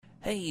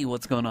Hey,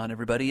 what's going on,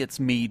 everybody? It's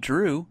me,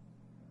 Drew.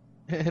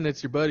 And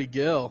it's your buddy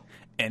Gil.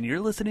 And you're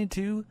listening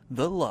to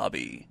The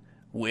Lobby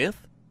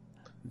with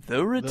The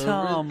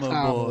Ritama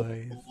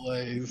Ritama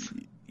Boys.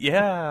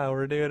 Yeah,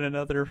 we're doing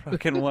another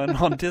fucking one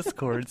on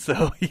Discord,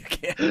 so you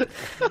can't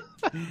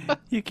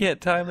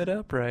time it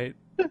up right.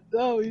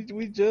 No,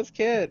 we just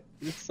can't.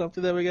 It's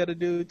something that we got to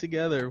do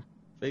together,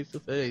 face to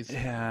face.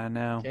 Yeah, I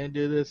know. Can't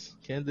do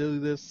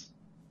this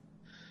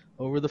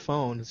over the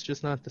phone. It's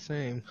just not the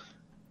same.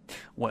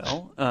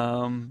 Well,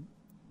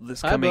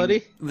 this Hi,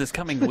 buddy.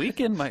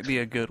 weekend might be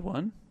a good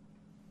one.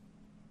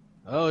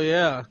 Oh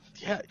yeah.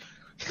 I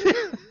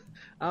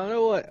don't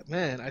know what,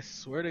 man. I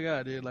swear to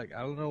God, dude. Like,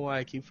 I don't know why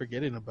I keep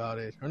forgetting about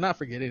it, or not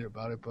forgetting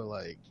about it, but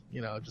like,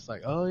 just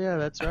like, oh yeah,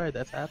 that's right,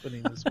 that's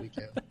happening this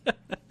weekend.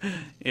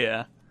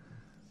 Yeah.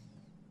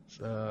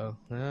 So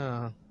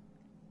yeah,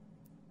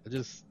 I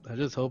just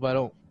hope I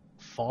don't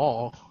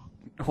fall.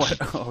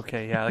 What?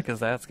 Okay, yeah, because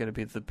that's gonna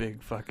be the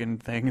big fucking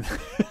thing.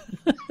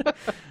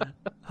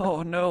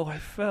 Oh no, I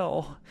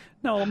fell.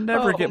 No, I'll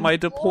never get my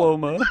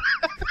diploma.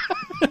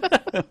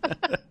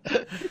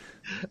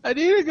 I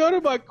need to go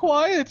to my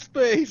quiet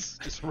space.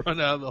 Just run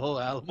out of the whole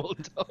Alamo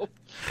Dome.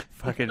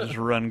 Fucking just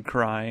run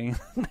crying.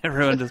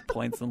 Everyone just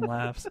points and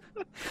laughs.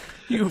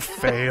 You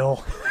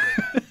fail.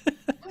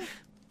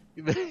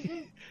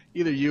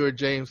 Either you or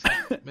James.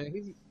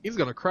 Man, he's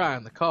gonna cry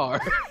in the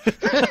car.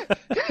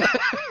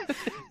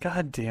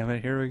 God damn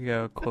it, here we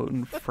go,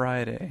 quoting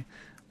Friday.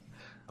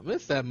 I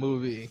missed that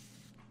movie.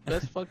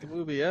 Best fucking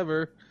movie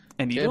ever.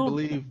 And you Can't don't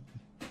believe,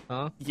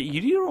 huh?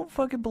 You don't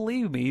fucking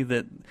believe me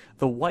that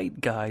the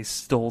white guy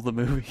stole the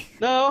movie.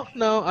 No,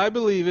 I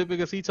believe it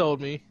because he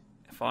told me.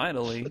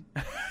 Finally.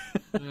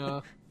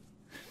 Yeah.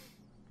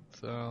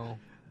 So.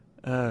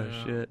 Oh,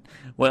 yeah. shit.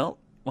 Well,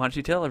 why don't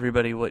you tell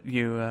everybody what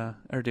you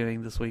are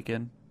doing this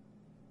weekend?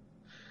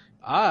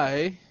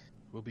 I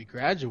will be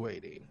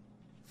graduating.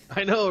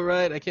 I know,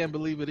 right? I can't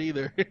believe it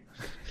either.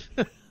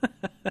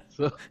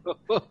 So,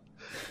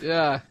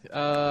 yeah.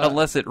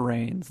 Unless it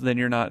rains, then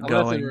you're not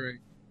going.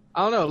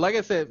 I don't know. Like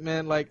I said,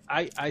 man, like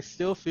I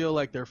still feel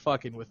like they're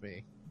fucking with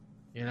me.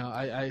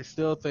 I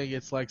still think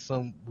it's like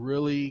some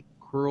really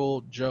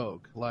cruel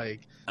joke.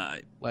 Like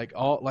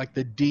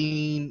the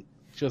dean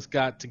just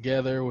got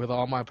together with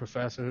all my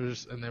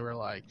professors and they were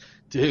like,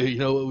 dude, you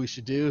know what we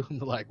should do? I'm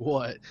like,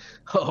 what?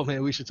 Oh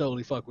man, we should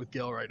totally fuck with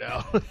Gil right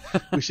now.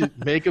 We should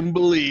make him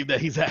believe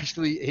that he's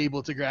actually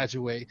able to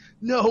graduate.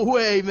 No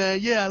way, man.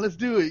 Yeah, let's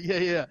do it.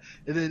 Yeah.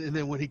 And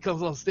then when he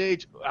comes on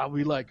stage, I'll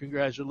be like,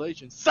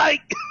 congratulations.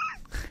 Psych!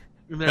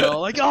 And they're all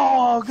like,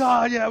 oh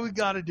god, yeah, we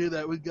gotta do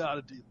that.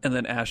 And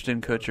then Ashton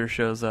Kutcher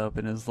shows up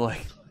and is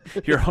like,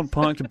 you're on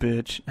punked,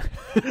 bitch.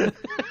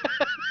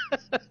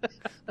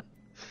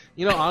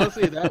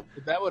 Honestly,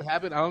 if that would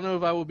happen, I don't know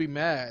if I would be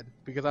mad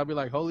because I'd be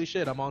like, holy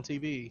shit, I'm on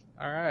TV.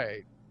 All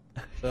right.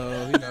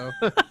 So,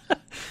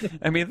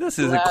 I mean, this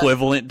is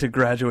equivalent to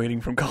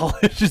graduating from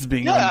college, just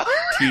being on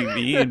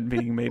TV and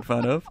being made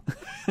fun of.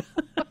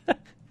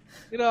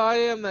 I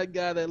am that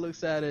guy that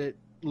looks at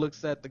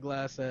the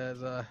glass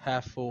as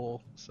half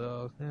full.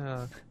 So,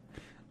 yeah.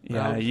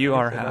 Yeah, you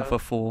are half a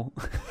fool.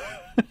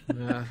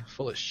 Yeah,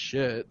 full of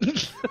shit.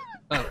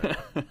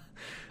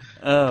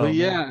 Oh, but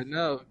yeah,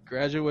 no,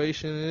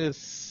 graduation is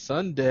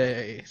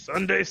Sunday.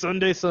 Sunday.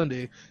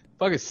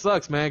 Fucking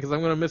sucks, man, because I'm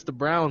going to miss the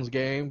Browns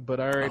game, but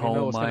I already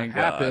know what's going to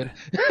happen.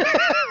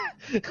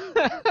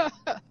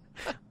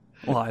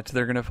 What?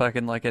 They're going to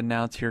fucking,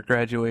 announce your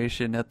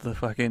graduation at the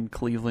fucking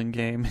Cleveland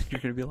game, and you're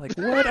going to be like,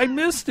 what? I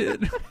missed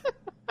it!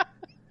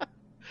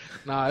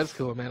 Nah, it's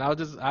cool, man.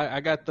 I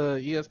got the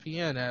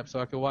ESPN app,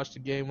 so I can watch the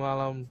game while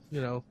I'm,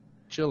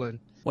 chilling.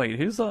 Wait,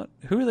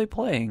 who are they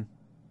playing?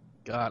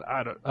 God,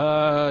 I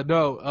don't.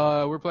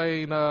 No, we're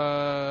playing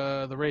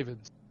the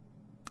Ravens.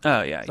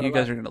 Oh yeah, you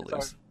guys are gonna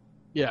lose.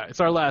 It's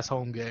our last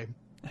home game.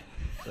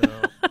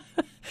 So.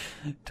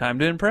 Time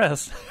to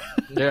impress.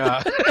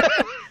 Yeah.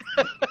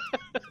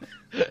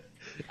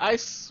 I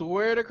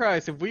swear to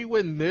Christ, if we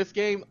win this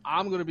game,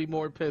 I'm gonna be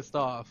more pissed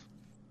off.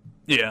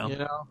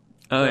 Yeah.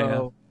 Oh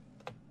so,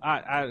 yeah.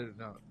 I don't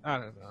know.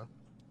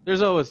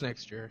 There's always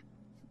next year.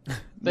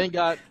 Thank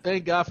God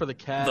for the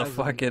Cavs. The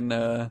fucking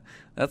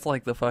that's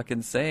like the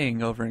fucking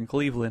saying over in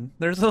Cleveland.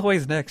 There's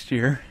always next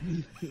year.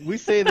 We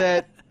say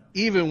that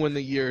even when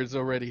the year is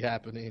already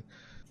happening.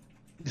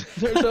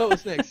 There's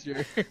always next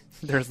year.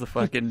 There's the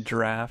fucking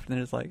draft, and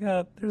it's like,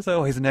 there's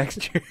always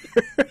next year.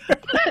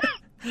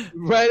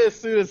 Right as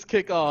soon as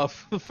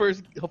kickoff,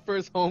 the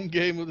first home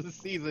game of the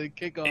season,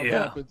 kickoff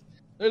happens.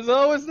 There's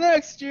always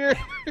next year.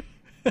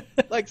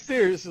 Like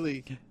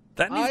seriously,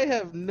 I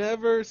have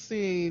never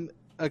seen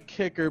a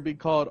kicker be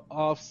called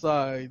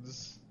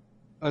offsides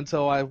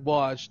until I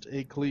watched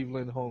a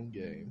Cleveland home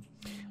game.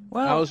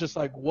 Well, I was just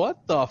like,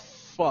 what the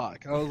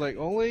fuck? I was like,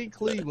 only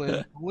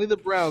Cleveland, only the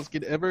Browns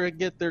could ever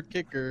get their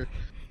kicker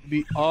to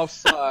be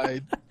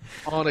offside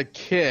on a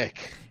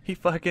kick. He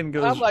fucking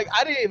goes... I'm like,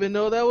 I didn't even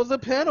know that was a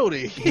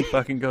penalty. He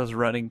fucking goes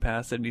running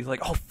past it, and he's like,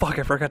 oh fuck,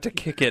 I forgot to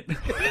kick it.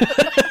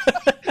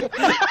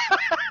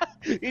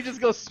 He he just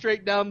goes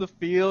straight down the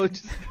field,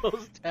 just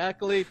goes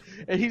tackling,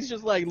 and he's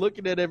just like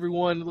looking at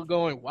everyone,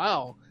 going,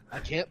 "Wow, I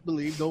can't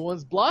believe no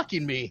one's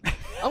blocking me.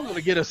 I'm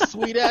gonna get a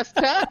sweet ass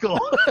tackle."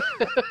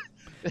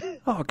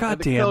 Oh,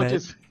 god damn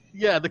it!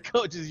 The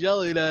coach is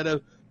yelling at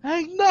him,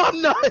 "Hey,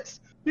 numbnuts!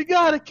 You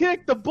gotta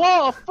kick the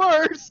ball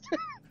first."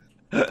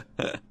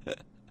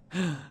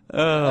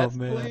 That's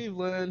man,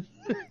 Cleveland.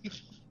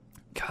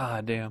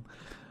 God damn.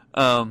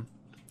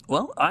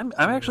 Well, I'm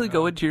actually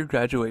going to your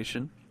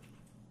graduation.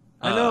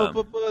 I know,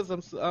 but Buzz,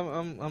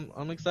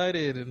 I'm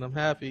excited and I'm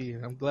happy.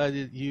 I'm glad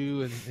that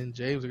you and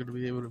James are going to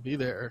be able to be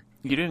there.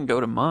 You didn't go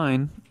to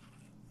mine.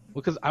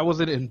 Because I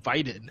wasn't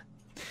invited.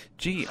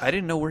 Gee, I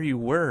didn't know where you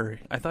were.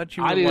 I thought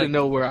you were I didn't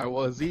know where I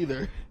was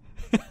either.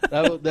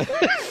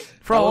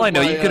 For all I know,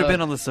 you could have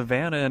been on the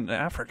savannah in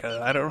Africa.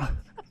 I don't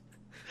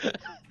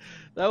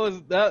know.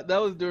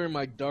 That was during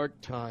my dark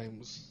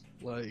times.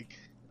 Like,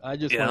 I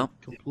just went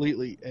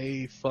completely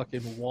a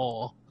fucking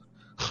wall.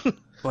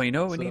 Well, you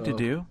know what we need to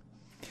do?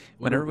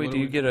 Whenever we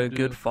do get a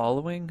good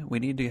following, we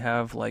need to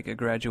have like a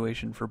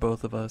graduation for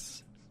both of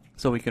us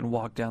so we can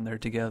walk down there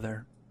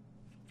together.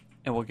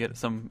 And we'll get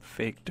some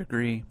fake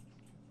degree.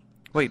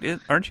 Wait,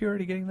 aren't you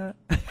already getting that?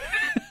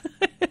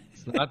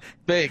 It's not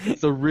fake.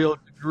 It's a real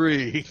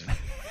degree.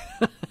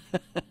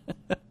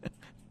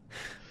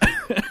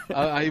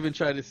 I even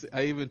try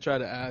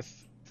to ask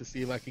to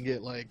see if I can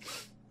get like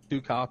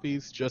 2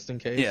 copies just in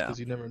case, because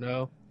you never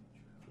know.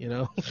 You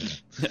know,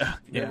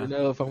 you never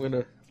know if I'm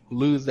gonna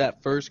lose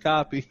that first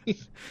copy.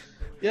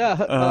 Yeah,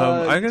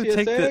 I'm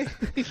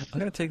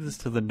gonna take this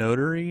to the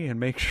notary and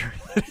make sure.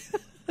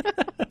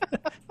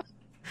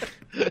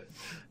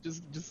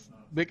 Just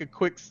make a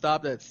quick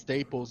stop at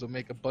Staples and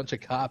make a bunch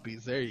of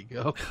copies. There you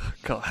go.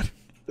 God.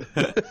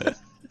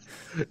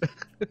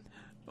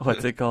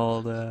 What's it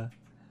called?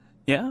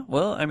 Yeah,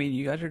 well, I mean,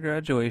 you got your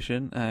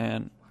graduation,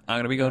 and I'm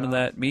going to be going to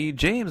that. Me,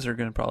 James are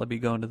going to probably be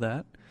going to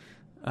that.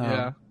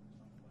 Yeah.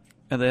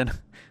 And then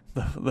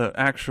the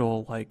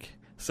actual, like,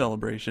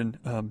 celebration,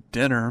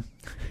 dinner.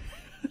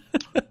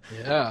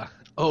 Yeah.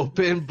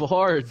 Open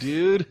bar,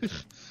 dude.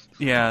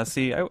 Yeah,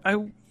 see,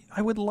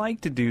 I would like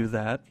to do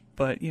that,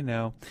 but, you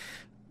know,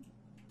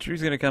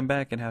 Drew's going to come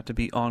back and have to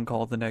be on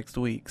call the next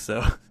week,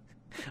 so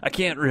I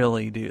can't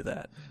really do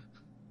that.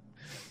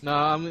 No,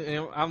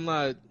 I'm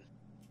not.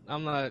 I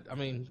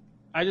mean,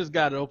 I just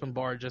got an open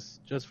bar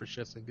just for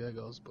shits and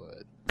giggles,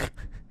 but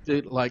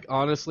dude, like,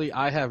 honestly,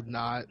 I have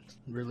not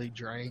really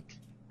drank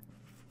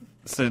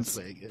since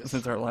Vegas.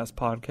 Since our last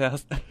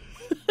podcast.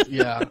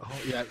 yeah.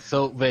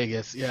 So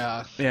Vegas,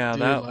 yeah. Yeah,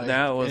 dude,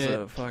 that was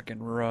a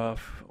fucking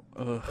rough.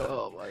 Ugh.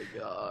 Oh my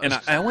gosh. And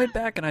I went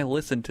back and I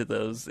listened to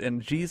those,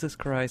 and Jesus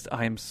Christ,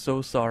 I am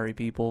so sorry,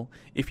 people.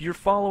 If you're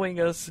following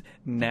us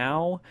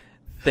now,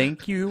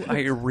 thank you.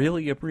 I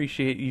really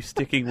appreciate you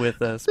sticking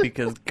with us,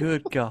 because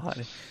good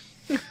God,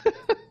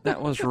 that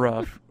was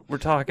rough. We're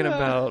talking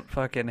about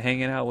fucking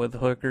hanging out with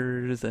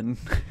hookers and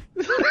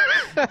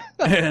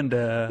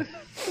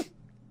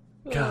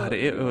God,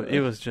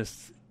 it was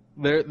just.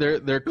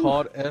 They're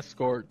called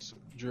escorts,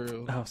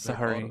 Drew. Oh,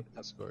 sorry.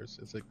 Escorts.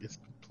 It's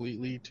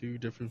completely 2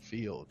 different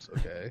fields.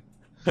 Okay.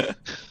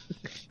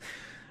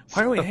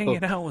 Why are we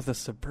hanging out with a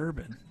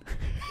Suburban?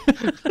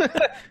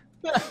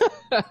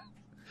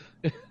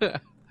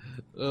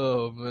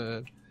 Oh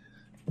man,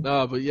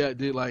 no, but yeah,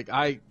 dude. Like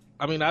I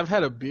mean, I've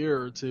had a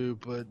beer or 2,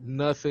 but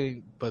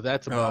nothing. But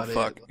that's about it.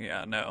 Oh fuck,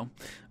 yeah, no.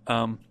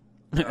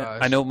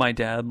 I know my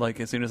dad.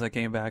 Like, as soon as I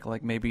came back,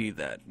 like maybe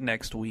that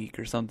next week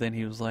or something,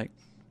 he was like,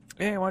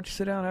 "Hey, why don't you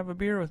sit down and have a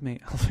beer with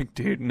me?" I was like,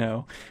 "Dude,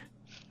 no."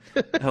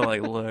 I'm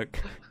like, "Look,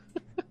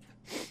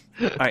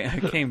 I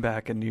came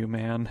back a new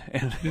man."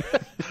 And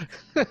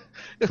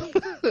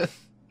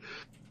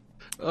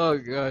oh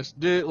gosh,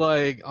 dude.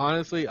 Like,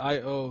 honestly, I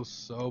owe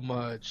so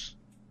much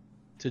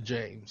to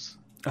James.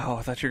 Oh,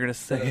 I thought you were gonna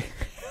say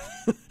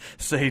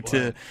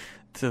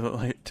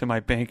to my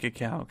bank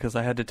account, because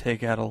I had to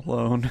take out a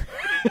loan.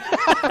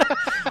 I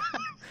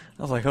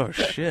was like, oh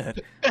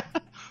shit.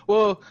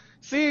 Well,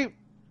 see,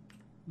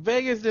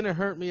 Vegas didn't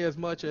hurt me as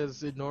much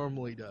as it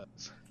normally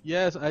does.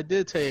 Yes, I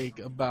did take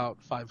about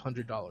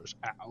 $500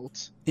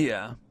 out.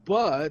 Yeah.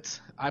 But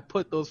I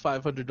put those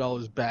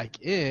 $500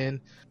 back in,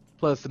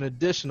 plus an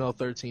additional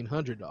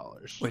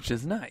 $1,300. Which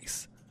is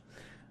nice.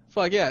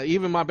 Fuck yeah!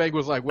 Even my bank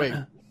was like, "Wait,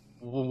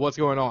 what's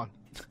going on?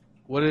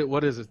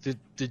 What is it? Did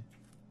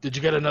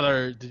you get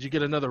another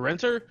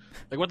renter?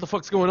 Like, what the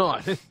fuck's going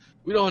on?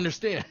 We don't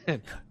understand."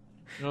 And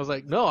I was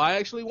like, "No, I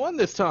actually won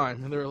this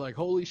time." And they were like,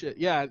 "Holy shit!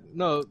 Yeah,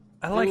 no."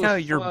 I like how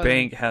your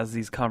bank has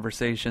these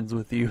conversations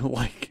with you,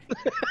 like,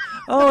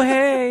 "Oh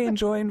hey,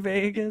 enjoying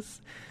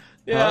Vegas?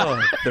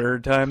 Yeah,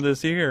 3rd time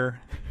this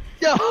year."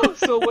 Yeah.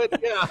 So what?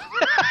 Yeah.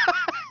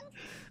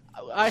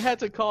 I had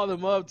to call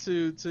them up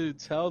to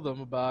tell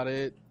them about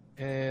it.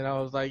 And I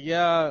was like,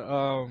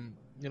 yeah,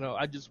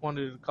 I just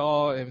wanted to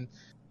call and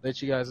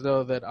let you guys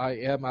know that I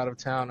am out of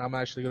town. I'm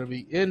actually going to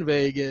be in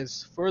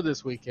Vegas for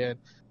this weekend.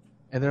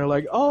 And they're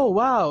like, oh,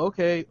 wow,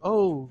 okay.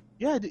 Oh,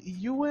 yeah,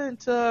 you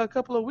went a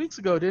couple of weeks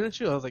ago, didn't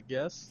you? I was like,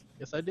 yes,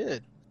 I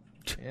did.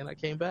 And I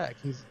came back.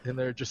 And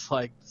they're just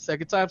like,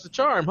 second time's the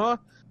charm, huh?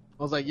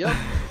 I was like, yep.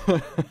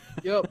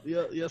 Yep,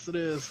 yes it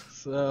is.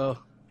 So,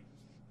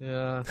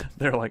 yeah.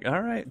 They're like,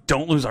 all right,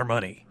 don't lose our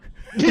money.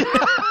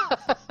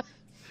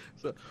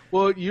 So,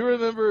 well, you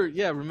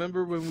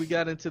remember when we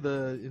got into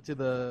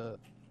the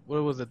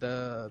what was it,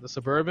 the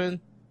Suburban?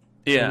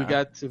 Yeah. When we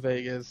got to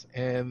Vegas,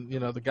 and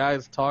the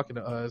guy's talking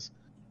to us.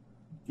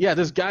 Yeah,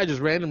 this guy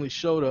just randomly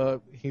showed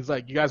up. He's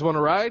like, "You guys want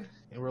to ride?"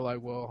 And we're like,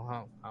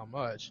 "Well, how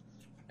much?"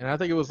 And I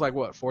think it was like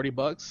what,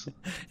 $40?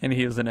 And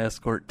he was an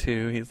escort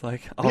too. He's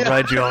like, "I'll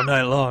ride you all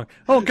night long."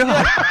 Oh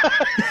God.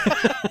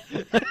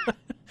 Yeah.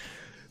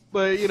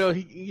 But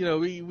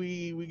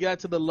we got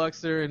to the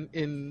Luxor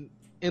in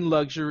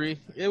luxury.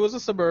 It was a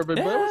Suburban,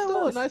 but it was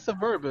still a nice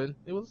Suburban.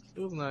 It was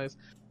nice.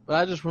 But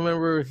I just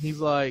remember he's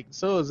like,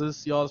 "So is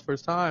this y'all's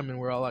first time?" And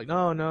we're all like,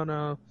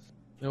 No.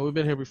 We've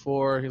been here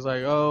before. He's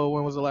like, "Oh,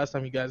 when was the last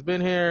time you guys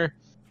been here?"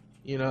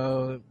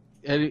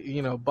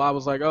 Eddie, Bob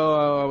was like,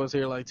 "Oh, I was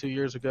here like 2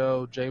 years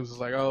ago." James was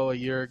like, "Oh, a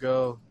year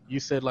ago." You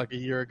said like a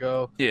year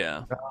ago.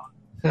 Yeah.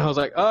 And I was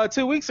like,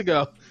 2 weeks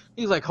ago."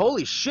 He's like,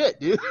 "Holy shit,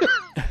 dude."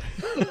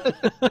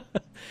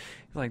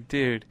 He's like,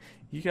 "Dude,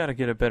 you got to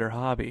get a better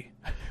hobby."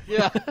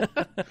 Yeah.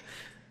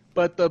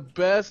 But the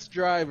best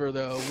driver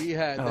though we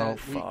had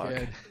that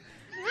weekend.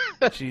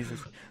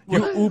 Jesus.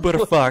 You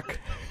Uber fuck.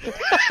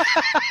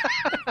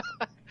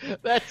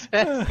 That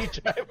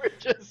taxi driver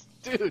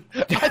dude,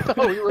 I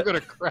thought we were going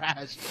to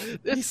crash.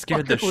 He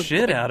scared the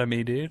shit out of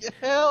me, dude.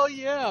 Hell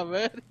yeah,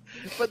 man.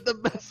 But the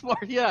best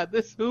part,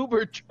 this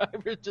Uber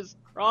driver just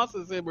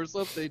crosses him or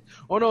something.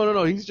 Oh,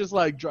 no. He's just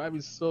like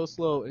driving so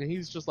slow, and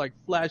he's just like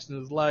flashing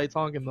his lights,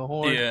 honking the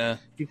horn. Yeah.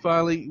 He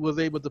finally was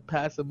able to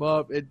pass him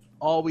up, and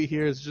all we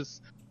hear is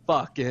just,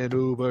 "Fucking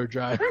Uber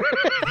driver."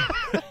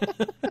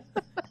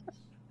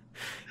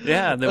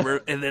 Yeah, and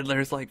then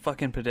there's like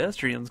fucking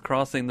pedestrians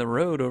crossing the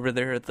road over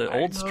there at the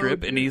old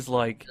strip, dude. And he's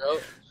like,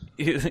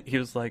 he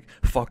was like,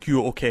 "Fuck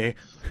you, okay."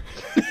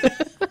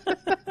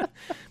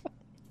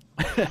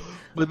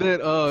 But then,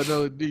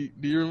 no, do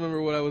you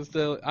remember what I was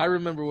telling? I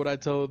remember what I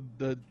told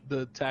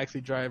the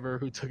taxi driver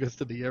who took us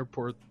to the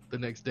airport the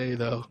next day,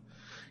 though.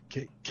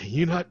 Can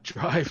you not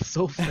drive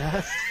so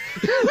fast?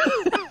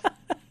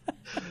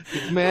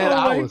 Man,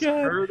 I was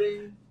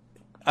hurting.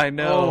 I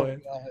know. Oh my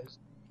gosh.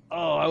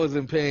 Oh, I was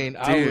in pain.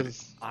 Dude,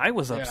 I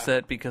was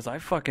upset because I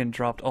fucking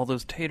dropped all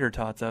those tater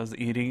tots I was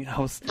eating. I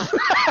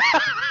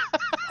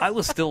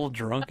was still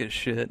drunk as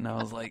shit, and I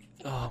was like,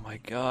 "Oh my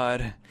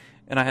God."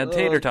 And I had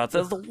tater tots.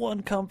 That's the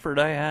one comfort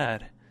I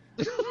had.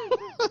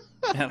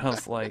 And I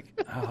was like,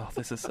 "Oh,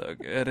 this is so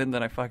good." And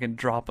then I fucking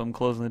drop them,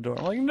 closing the door.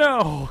 I'm like,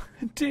 "No,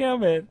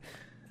 damn it."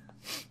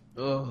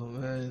 Oh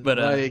man. But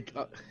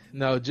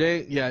no,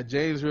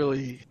 James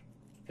really.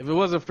 If it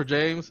wasn't for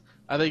James,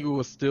 I think we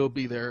would still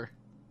be there.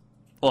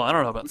 Well, I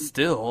don't know about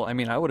still. I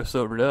mean, I would have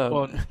sobered up.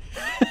 Well,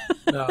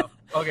 no.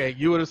 Okay,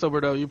 you would have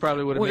sobered up. You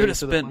probably would have. We would have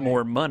spent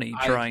more money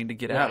trying to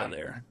get out of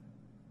there.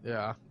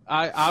 Yeah.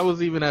 I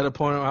was even at a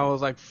point where I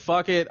was like,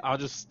 "Fuck it. I'll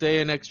just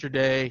stay an extra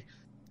day.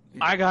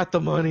 I got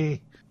the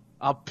money.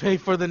 I'll pay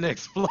for the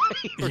next flight."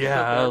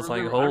 Yeah, I was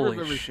like,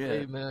 "Holy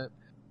shit." That.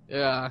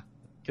 Yeah,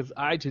 because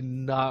I did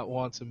not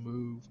want to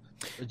move.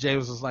 But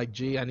James was like,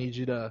 "Gee, I need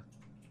you to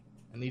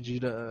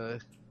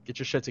get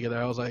your shit together."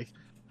 I was like,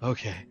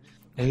 "Okay."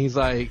 And he's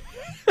like,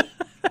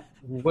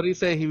 what did he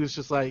say? He was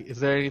just like, "Is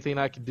there anything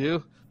I can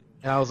do?"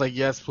 And I was like,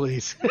 "Yes,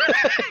 please."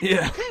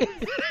 Yeah.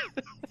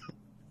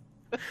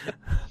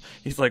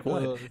 He's like,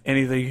 "What?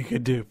 Anything you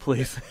could do,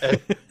 please."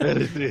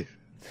 Anything.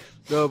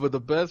 No, but the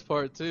best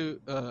part too,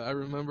 I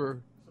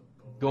remember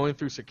going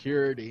through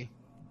security.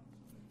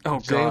 Oh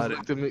God!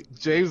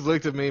 James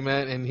looked at me,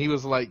 man, and he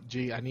was like,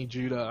 "Gee, I need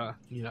you to,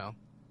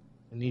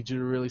 I need you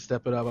to really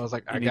step it up." I was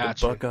like, "I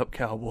got you." Buck up,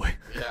 cowboy.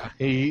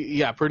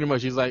 Yeah. Pretty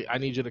much. He's like, "I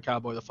need you to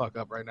cowboy the fuck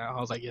up right now." I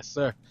was like, "Yes,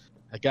 sir.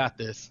 I got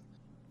this."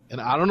 And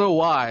I don't know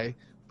why,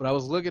 but I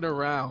was looking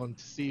around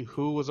to see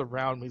who was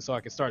around me so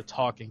I could start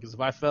talking. Because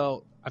I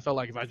felt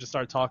like if I just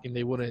started talking,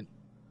 they wouldn't,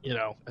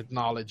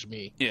 acknowledge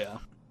me. Yeah.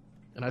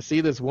 And I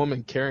see this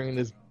woman carrying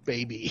this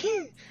baby.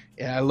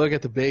 And I look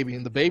at the baby,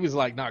 and the baby's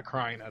like not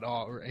crying at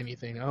all or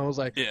anything. And I was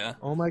like, "Yeah.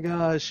 Oh my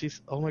God,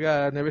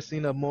 I've never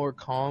seen a more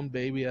calm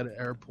baby at an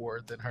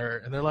airport than her."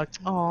 And they're like,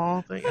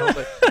 "Oh, thank you." I was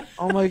like,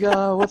 "Oh my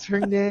God, what's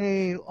her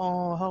name?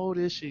 Oh, how old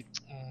is she?"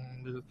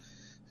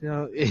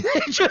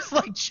 Just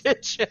like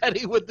chit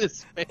chatting with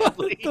this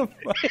family. What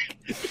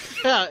the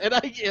fuck? Yeah, and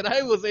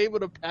I was able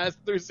to pass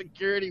through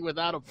security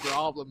without a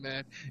problem,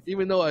 man.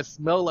 Even though I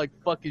smell like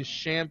fucking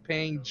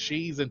champagne,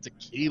 cheese, and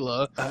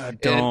tequila.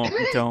 Don't.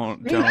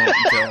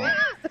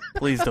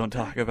 Please don't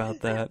talk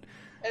about that.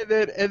 And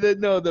then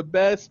no, the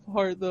best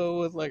part though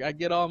was like I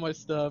get all my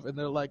stuff, and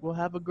they're like, "Well,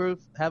 have a good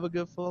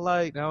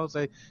flight." And I was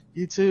like,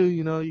 "You too.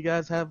 You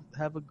guys have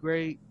a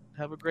great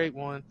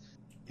one."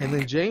 And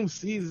then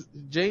James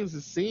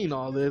is seeing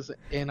all this,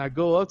 and I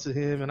go up to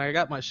him, and I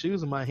got my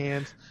shoes in my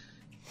hands,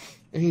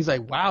 and he's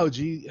like, "Wow,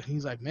 gee,"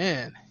 he's like,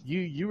 "Man,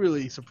 you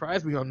really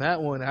surprised me on that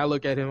one." And I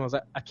look at him, I was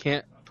like, "I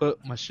can't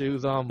put my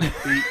shoes on my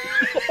feet."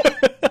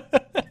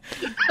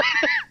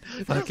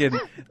 Fucking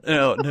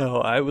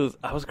no, I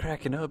was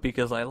cracking up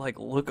because I like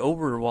look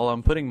over while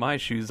I'm putting my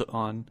shoes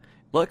on.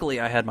 Luckily,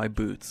 I had my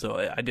boots, so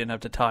I didn't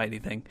have to tie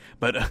anything.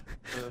 But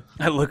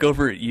I look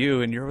over at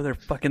you, and you're over there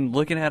fucking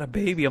looking at a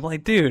baby. I'm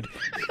like, dude,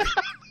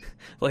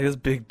 like this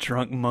big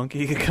drunk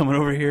monkey coming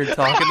over here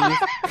talking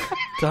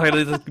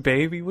to this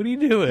baby. What are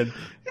you doing?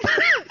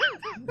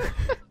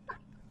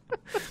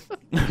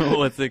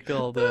 What's it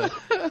called?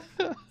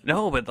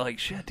 No, but like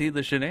shit, dude,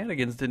 the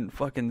shenanigans didn't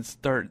fucking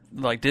start.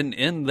 Like, didn't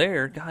end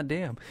there.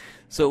 Goddamn.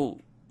 So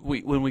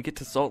when we get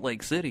to Salt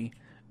Lake City,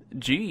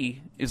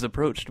 G is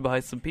approached by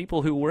some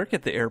people who work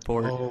at the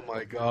airport. Oh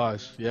my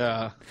gosh,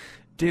 yeah.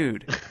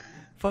 Dude,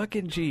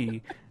 fucking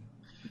G,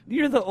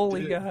 you're the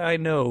only guy I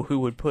know who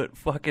would put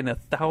fucking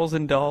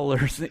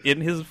 $1,000 in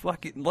his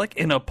fucking, like,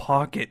 in a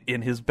pocket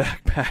in his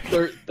backpack.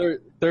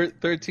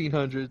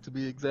 1,300 to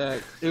be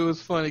exact. It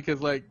was funny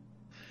because, like,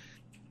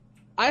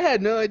 I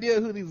had no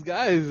idea who these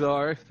guys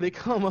are. They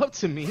come up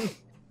to me,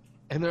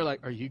 and they're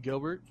like, "Are you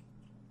Gilbert?"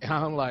 And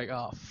I'm like,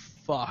 "Oh,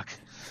 fuck.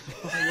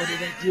 What did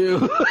I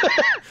do?"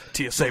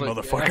 TSA, like,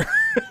 motherfucker.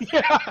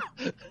 Yeah.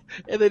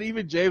 And then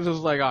even James was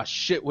like, "Oh,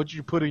 shit, what'd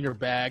you put in your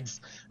bags?"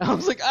 And I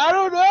was like, I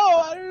don't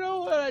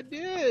know what I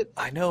did.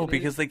 I know,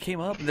 because they came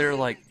up, and they're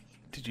like,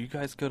 "Did you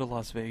guys go to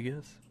Las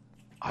Vegas?"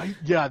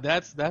 Yeah,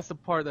 that's the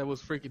part that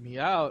was freaking me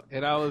out.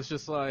 And I was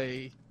just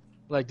like,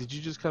 "Did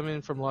you just come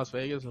in from Las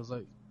Vegas?" I was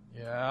like,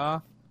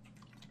 "Yeah."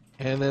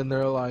 And then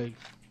they're like,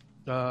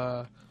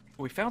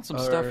 we found some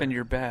stuff in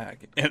your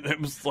bag. And it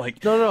was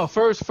like, no.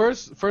 First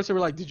they were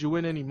like, "Did you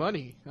win any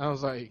money?" I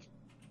was like,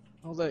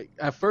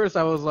 at first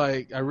I was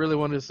like, I really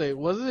wanted to say,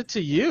 "Was it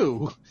to you?"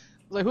 I was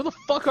like, "Who the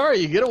fuck are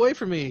you? Get away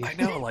from me!" I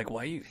know, like,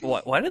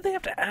 why did they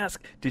have to ask?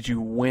 Did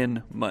you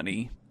win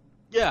money?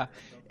 Yeah,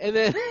 and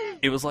then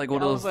it was like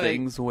one of those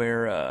things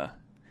where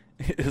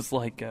it's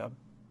like,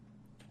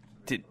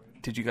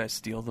 did you guys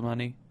steal the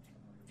money?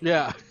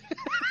 Yeah.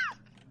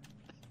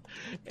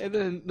 And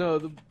then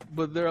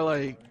but they're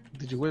like,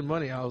 "Did you win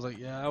money?" I was like,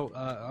 "Yeah,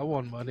 I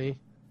won money."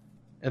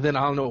 And then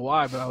I don't know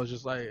why, but I was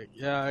just like,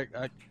 "Yeah,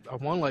 I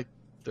won like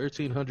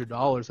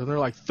 $1,300." And they're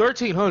like,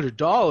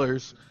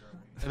 $1,300?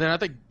 And then I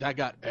think that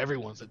got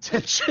everyone's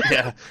attention.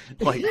 Yeah,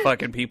 like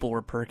fucking people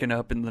were perking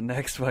up in the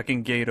next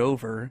fucking gate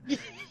over.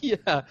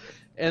 Yeah,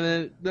 and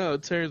then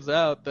it turns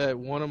out that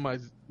one of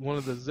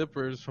the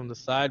zippers from the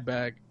side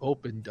bag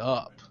opened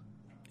up.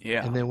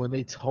 Yeah. And then when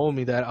they told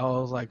me that, I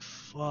was like,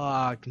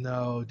 fuck,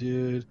 no,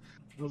 dude.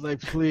 I was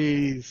like,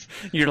 please.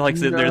 You're like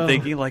sitting there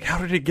thinking, like, how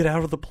did it get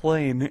out of the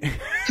plane?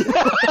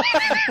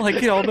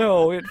 Like,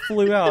 no, it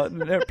flew out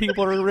and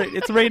people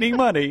it's raining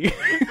money.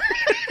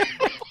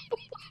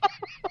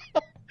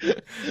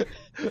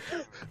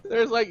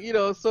 There's like,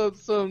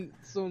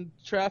 some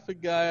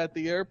traffic guy at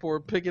the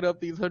airport picking up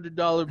these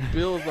 $100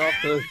 bills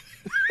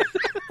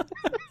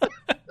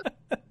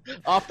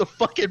off the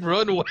fucking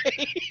runway.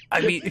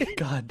 I mean,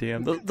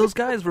 goddamn, those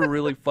guys were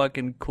really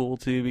fucking cool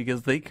too,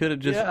 because they could have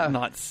just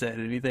not said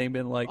anything,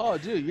 been like, "Oh,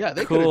 dude, yeah,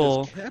 they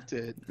cool. could have just kept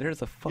it."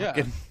 There's a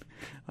fucking.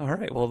 All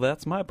right, well,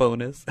 that's my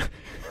bonus.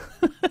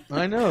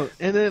 I know,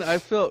 and then I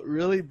felt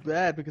really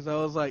bad because I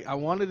was like, I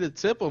wanted to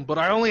tip them, but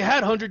I only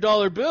had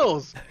 $100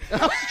 bills.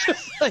 And I was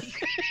just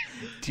like,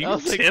 "Do you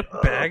tip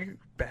bag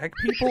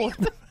people?"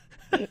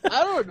 I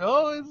don't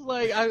know. It's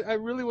like I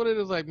really wanted. It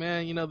was like,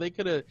 man, they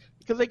could have.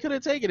 Because they could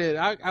have taken it.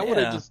 I would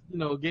have just,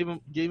 gave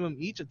them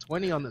each a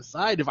 20 on the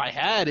side if I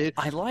had it.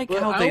 I like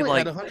how they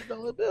had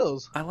 $100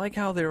 bills. I like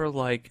how they were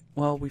like,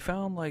 well, we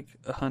found like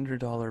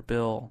 $100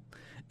 bill,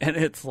 and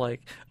it's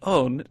like,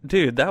 oh,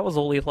 dude, that was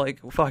only like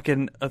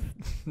fucking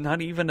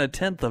not even a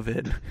tenth of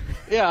it.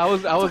 Yeah, I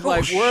was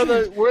like, where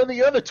are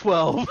the other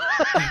 12?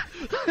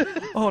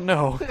 Oh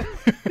no.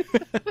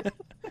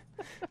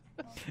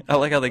 I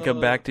like how they come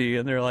back to you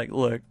and they're like,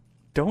 look,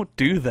 don't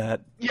do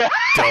that,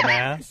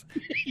 dumbass.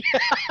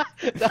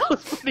 Yeah, that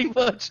was pretty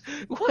much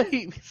what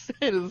he said.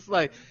 It's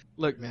like,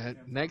 look, man,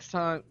 next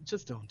time,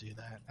 just don't do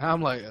that. And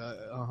I'm like,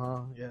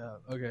 yeah,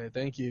 okay,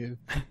 thank you.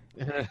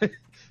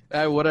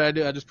 What did I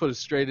do? I just put it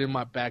straight in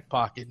my back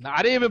pocket. No,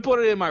 I didn't even put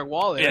it in my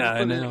wallet. Yeah, I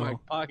just put it in my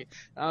pocket.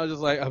 I was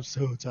just like, I'm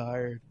so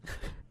tired.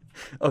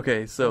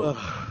 Okay, so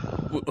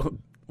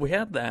we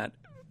had that.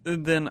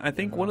 And then I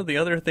think one of the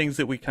other things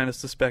that we kind of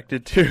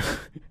suspected too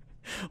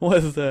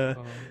was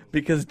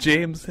because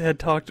James had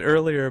talked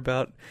earlier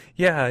about,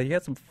 you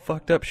had some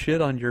fucked up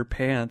shit on your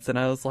pants, and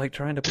I was like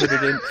trying to put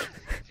it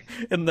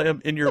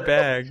in your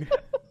bag.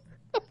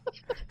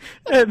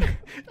 And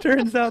it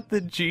turns out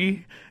that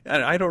G,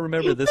 and I don't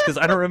remember this because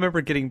I don't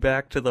remember getting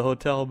back to the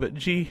hotel, but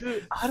G,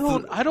 dude, I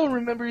don't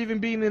remember even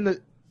being in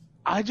the.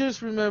 I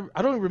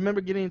don't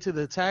remember getting into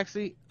the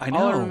taxi. I know.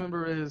 All I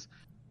remember is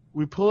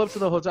we pull up to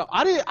the hotel.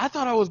 I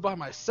thought I was by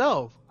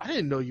myself. I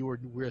didn't know you were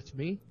with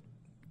me.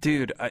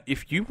 Dude,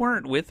 if you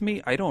weren't with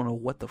me, I don't know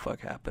what the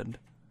fuck happened.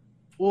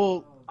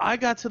 Well, I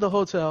got to the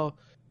hotel.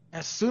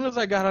 As soon as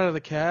I got out of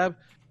the cab,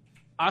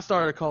 I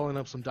started calling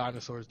up some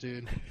dinosaurs,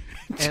 dude.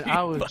 And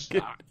I was,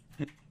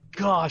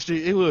 gosh,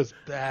 dude, it was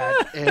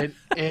bad.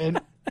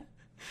 And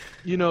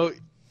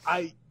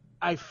I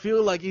I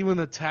feel like even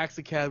the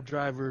taxi cab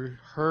driver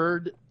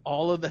heard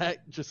all of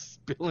that just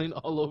spilling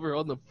all over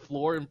on the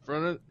floor in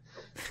front of.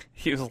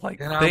 He was like,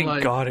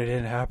 "Thank God it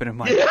didn't happen in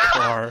my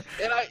car."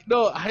 And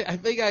I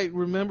think I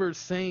remember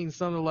saying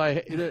something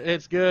like,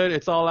 "It's good.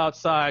 It's all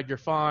outside. You're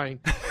fine."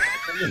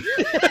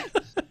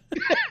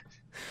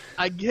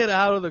 I get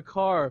out of the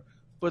car,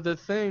 but the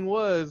thing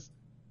was,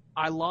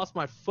 I lost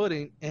my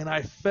footing and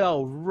I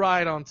fell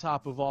right on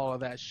top of all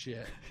of that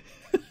shit.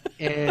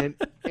 And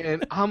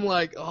I'm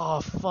like,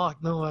 "Oh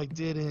fuck, no, I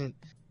didn't."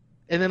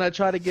 And then I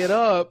try to get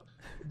up,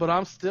 but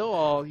I'm still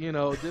all,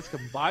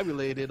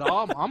 discombobulated.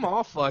 I'm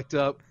all fucked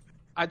up.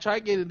 I try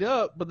getting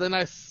up, but then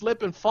I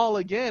slip and fall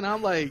again.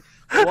 I'm like,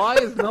 why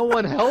is no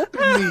one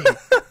helping me?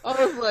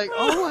 I was like,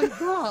 oh my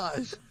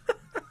gosh.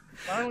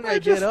 Finally, I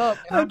get up.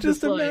 And I'm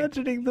just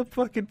imagining the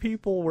fucking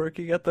people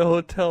working at the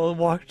hotel and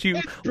watch you.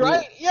 It's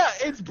bright. Yeah,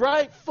 it's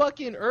bright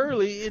fucking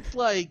early. It's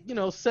like,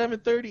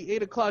 7:30,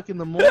 8 o'clock in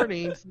the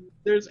morning.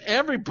 There's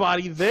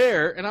everybody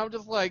there. And I'm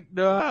just like,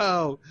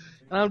 no.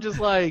 And I'm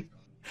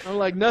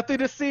like, nothing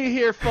to see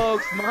here,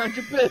 folks. Mind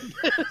your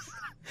business.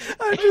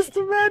 I'm just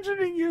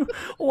imagining you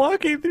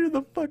walking through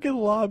the fucking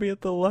lobby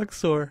at the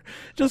Luxor,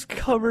 just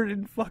covered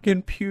in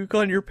fucking puke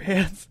on your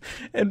pants,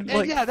 and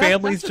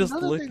families just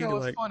looking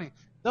like. Funny.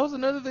 That was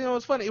another thing that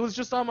was funny. It was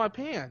just on my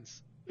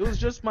pants. It was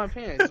just my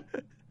pants.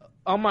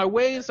 On my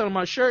waist, on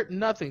my shirt,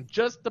 nothing.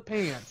 Just the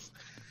pants.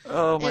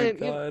 Oh my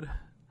God.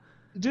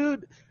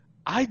 Dude,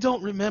 I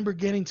don't remember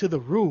getting to the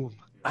room.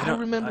 I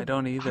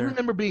don't either. I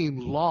remember being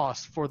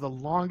lost for the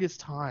longest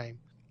time.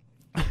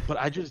 But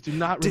I just do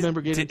not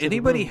remember getting to the room. Did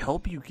anybody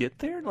help you get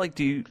there? Like,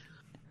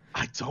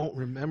 I don't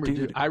remember,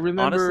 dude. I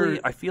remember... Honestly,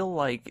 I feel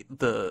like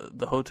the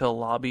hotel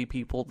lobby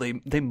people,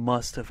 they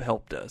must have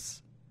helped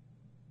us.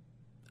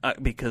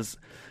 Because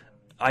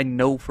I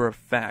know for a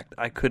fact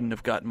I couldn't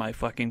have gotten my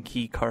fucking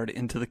key card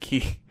into the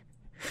key.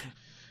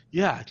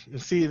 Yeah,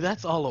 see,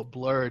 that's all a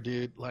blur,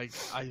 dude. Like,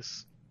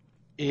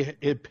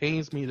 it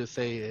pains me to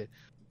say it,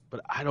 but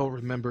I don't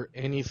remember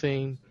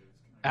anything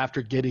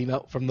after getting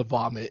up from the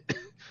vomit.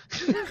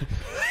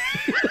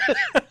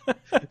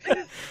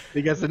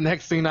 Because the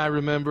next thing I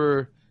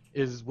remember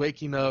is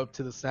waking up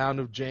to the sound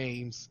of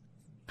James.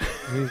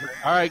 And he's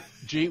like, all right,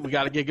 G, we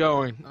got to get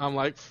going. I'm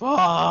like,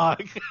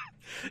 fuck.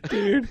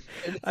 Dude,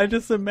 I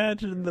just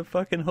imagine the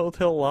fucking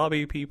hotel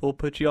lobby people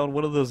put you on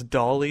one of those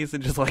dollies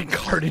and just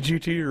carted you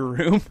to your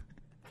room.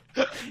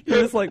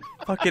 You're just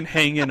fucking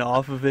hanging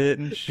off of it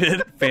and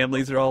shit.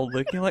 Families are all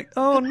looking like,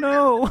 oh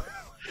no.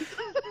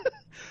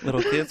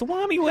 Little kids,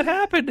 Mommy, what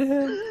happened to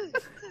him?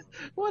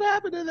 What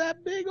happened to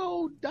that big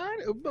old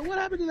dino? What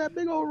happened to that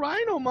big old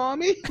rhino,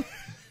 Mommy?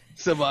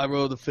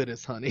 Survival of the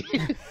fittest, honey.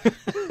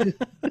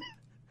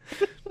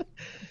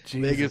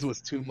 Vegas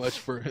was too much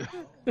for him.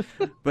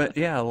 But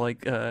yeah,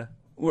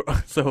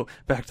 so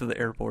back to the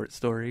airport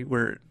story.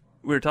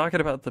 We're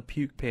talking about the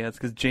puke pants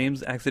because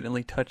James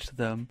accidentally touched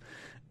them,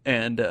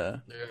 and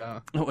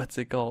what's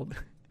it called?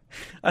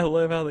 I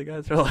love how the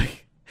guys are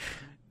like,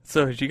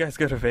 so did you guys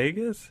go to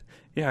Vegas?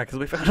 Yeah, because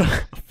we found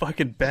a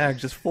fucking bag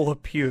just full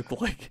of puke.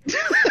 Like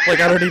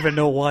I don't even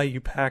know why you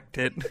packed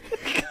it.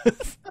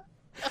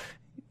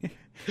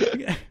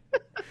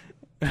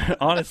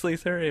 Honestly,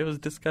 sir, it was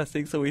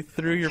disgusting, so we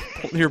threw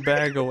your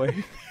bag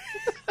away.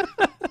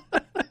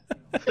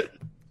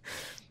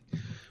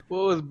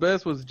 What was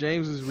best was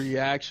James's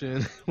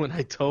reaction when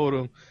I told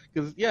him,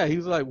 because he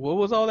was like, "What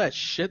was all that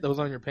shit that was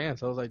on your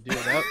pants?" I was like, "Dude,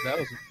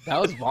 that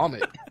was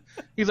vomit."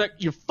 He's like,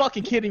 "You're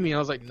fucking kidding me." I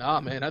was like,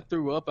 "Nah, man, I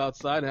threw up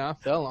outside and I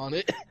fell on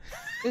it."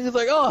 And he's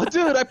like, "Oh,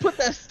 dude, I put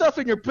that stuff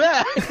in your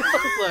bag."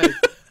 I was like,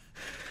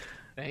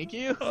 "Thank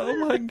you." Oh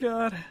my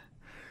God.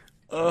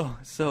 Oh,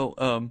 so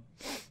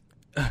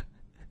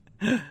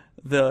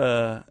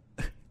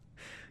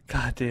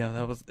God damn,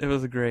 it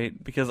was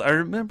great because I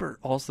remember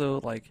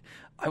also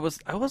I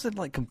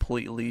wasn't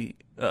completely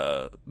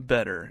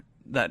better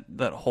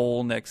that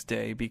whole next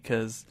day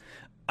because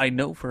I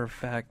know for a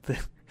fact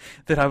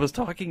that I was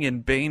talking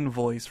in Bane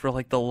voice for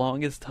the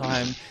longest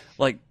time,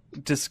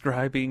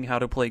 describing how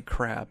to play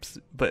craps,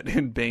 but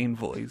in Bane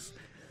voice.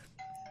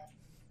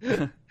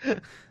 And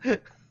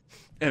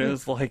it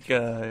was what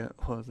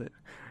was it?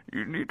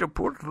 You need to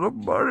put the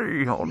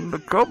money on the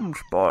cum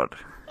spot.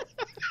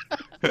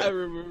 I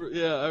remember.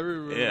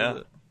 Yeah.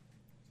 That.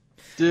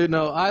 Dude,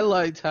 no, I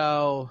liked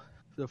how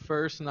the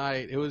first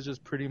night it was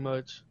just pretty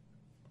much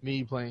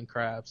me playing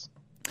craps,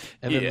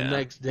 and then the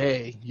next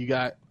day you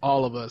got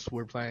all of us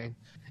were playing.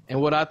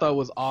 And what I thought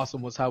was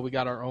awesome was how we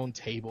got our own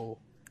table.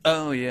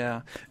 Oh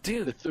yeah,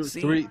 dude.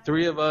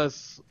 Three of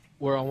us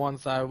were on one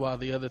side while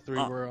the other three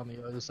were on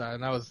the other side,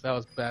 and that was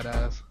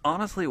badass.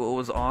 Honestly, what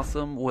was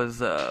awesome was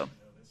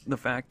the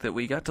fact that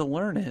we got to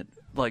learn it.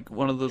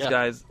 One of those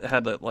guys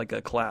had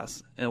a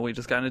class, and we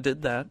just kind of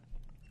did that,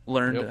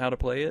 learned how to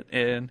play it,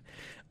 and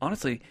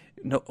honestly,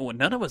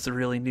 none of us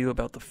really knew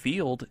about the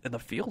field, and the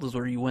field is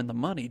where you win the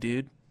money,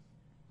 dude.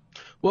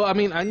 Well, I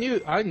mean, I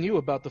knew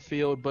about the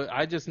field, but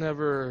I just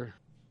never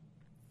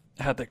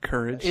had the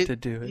courage to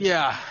do it.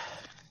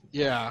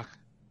 Yeah.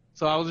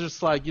 So I was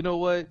just like, you know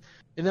what?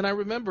 And then I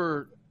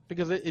remember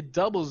because it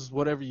doubles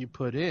whatever you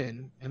put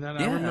in. And then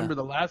I Yeah. remember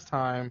the last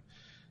time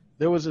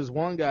there was this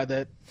one guy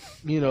that,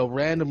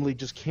 randomly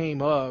just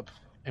came up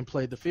and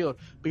played the field.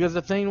 Because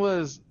the thing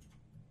was,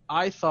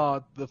 I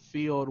thought the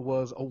field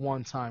was a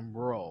one-time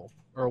roll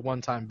or a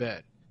one-time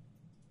bet.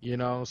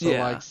 So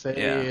Yeah, like say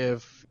yeah.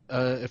 if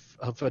a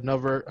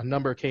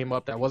number came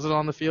up that wasn't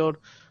on the field,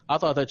 I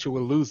thought that you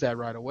would lose that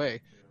right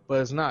away.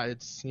 But it's not.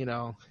 It's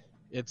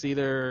it's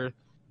either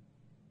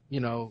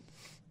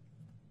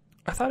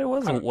I thought it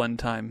was a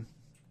one-time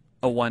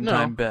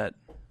bet.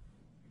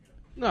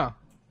 no.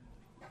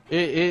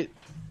 If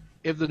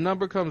the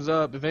number comes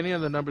up, if any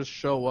of the numbers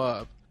show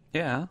up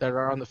Yeah. that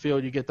are on the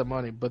field, you get the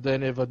money. But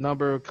then if a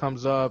number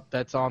comes up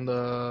that's on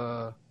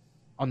the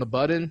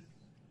button,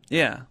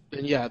 Yeah.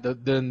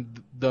 then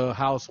the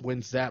house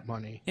wins that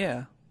money.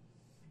 Yeah.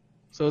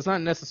 So it's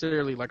not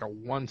necessarily like a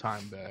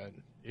one-time bet.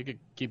 You could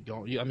keep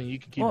going. I mean, you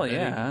could keep Well, betting,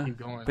 yeah. keep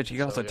going. But you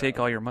can also take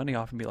all your money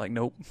off and be like,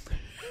 nope.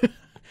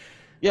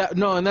 Yeah,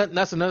 no, and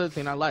that's another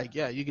thing I like.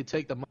 Yeah, you could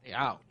take the money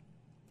out.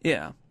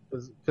 Yeah.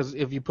 Because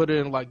if you put it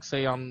in, like,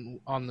 say on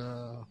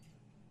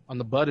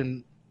the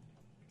button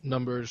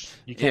numbers,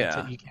 you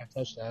can't you can't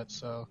touch that.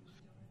 So,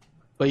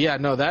 but yeah,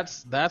 no,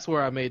 that's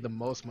where I made the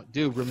most money,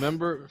 dude.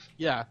 Remember?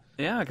 Yeah.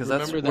 Yeah, because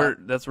Remember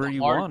that's where the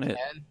you hard want it.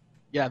 10?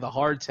 Yeah, the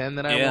hard 10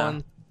 that I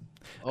won.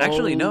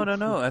 Actually, Oh,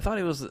 no. I thought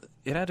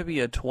it had to be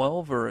a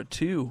 12 or a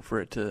 2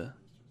 for it to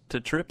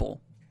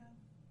triple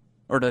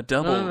or to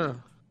double.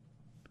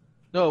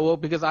 No, well,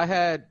 because I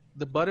had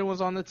the button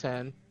was on the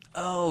 10.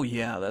 Oh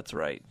yeah, that's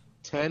right.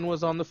 10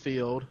 was on the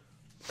field.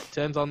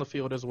 10's on the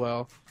field as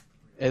well.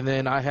 And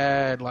then I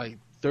had like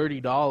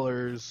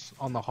 $30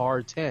 on the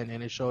hard 10,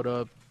 and it showed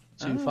up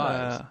 2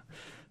 5s.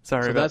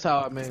 Sorry, So that's how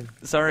I made.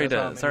 sorry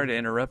that's to how I made-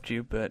 interrupt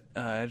you, but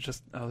I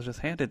was just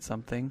handed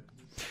something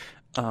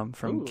from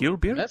Ooh,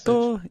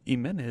 Gilberto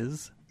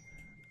Jimenez.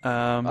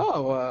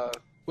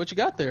 What you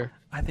got there?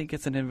 I think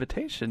it's an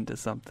invitation to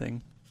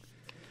something.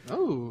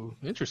 Oh,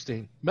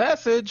 interesting.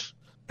 Message.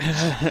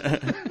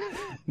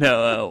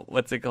 No,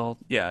 what's it called?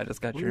 Yeah, I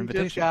just got your We just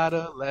invitation. got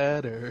a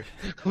letter.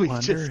 We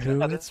Wonder just who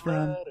got it's a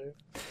from.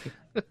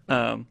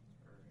 letter.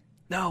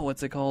 No,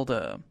 what's it called?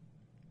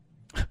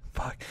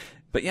 Fuck.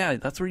 But yeah,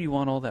 that's where you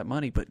want all that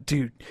money. But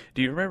dude,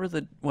 do you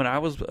remember when I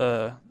was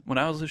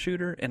a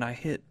shooter and I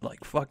hit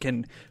like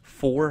fucking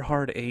 4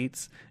 hard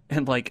 8s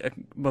and like a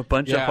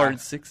bunch of hard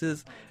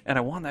 6s, and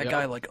I won that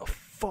guy like a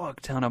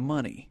fuck ton of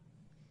money.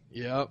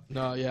 Yep.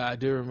 No, yeah, I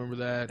do remember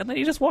that. And then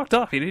he just walked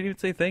off. He didn't even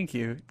say thank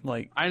you.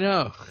 Like, I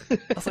know. I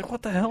was like,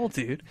 what the hell,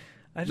 dude?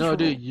 No,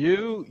 dude,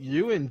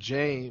 you and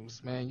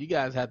James, man, you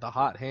guys had the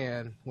hot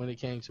hand when it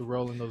came to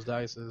rolling those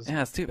dices.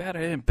 Yeah, it's too bad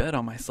I didn't bet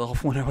on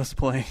myself when I was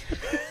playing.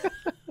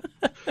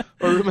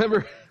 Or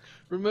remember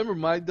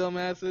my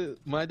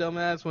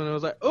dumbass when it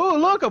was like, oh,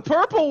 look, a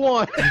purple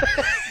one.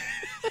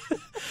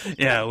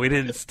 Yeah, we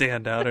didn't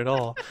stand out at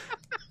all.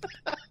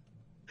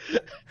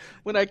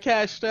 When I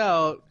cashed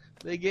out,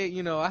 they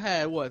gave, I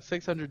had what,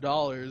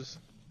 $600.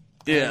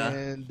 Yeah.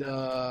 And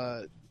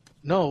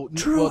no,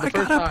 True, well, the I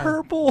first got a time,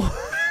 purple.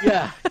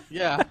 yeah.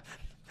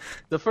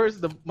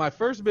 My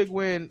first big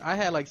win, I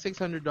had like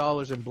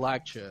 $600 in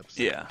black chips.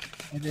 Yeah.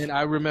 And then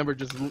I remember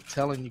just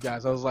telling you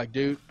guys, I was like,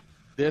 dude,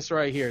 this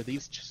right here,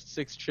 these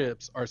 6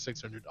 chips are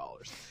 $600.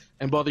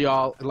 And both of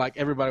y'all, like,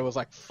 everybody was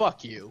like,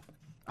 fuck you.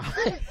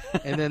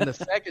 And then the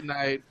second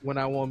night when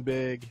I won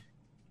big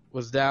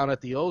was down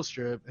at the old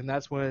strip, and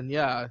that's when,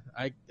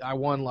 I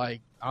won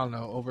like, I don't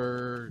know,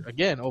 over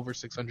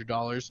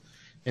 $600.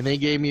 And they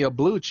gave me a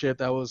blue chip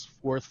that was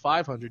worth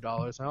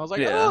 $500. And I was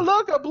like, oh,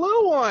 look, a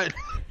blue one.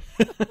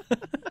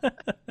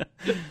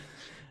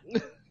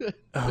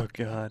 Oh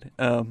God.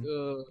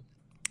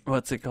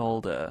 What's it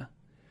called?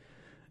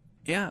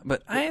 Yeah,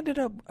 but I ended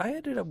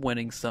up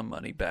winning some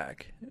money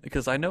back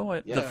because I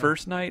know the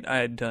first night I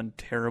had done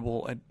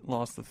terrible. I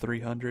lost the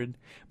 300,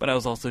 but I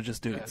was also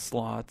just doing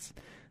slots,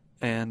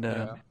 and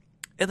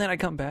then I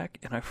come back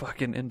and I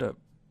fucking end up,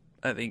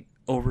 I think,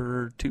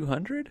 over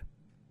 200.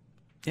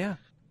 Yeah.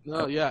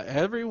 No,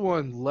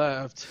 everyone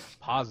left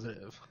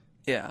positive.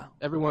 Yeah.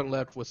 Everyone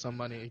left with some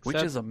money,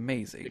 which is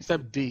amazing.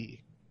 Except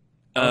D.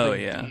 Oh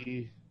yeah.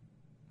 D,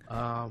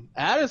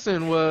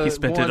 Addison was. He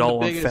spent it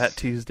all on Fat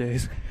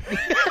Tuesdays.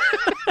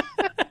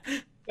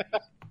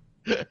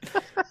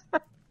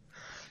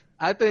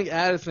 I think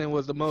Addison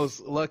was the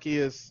most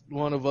luckiest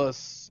one of all.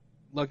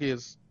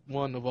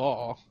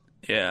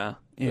 Yeah.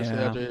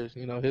 Especially after,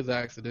 his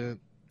accident.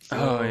 So,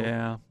 oh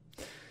yeah.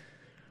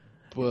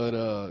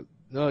 But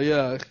no,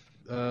 yeah.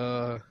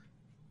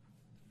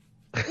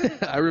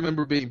 I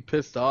remember being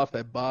pissed off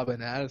at Bob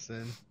and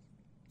Addison.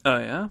 Oh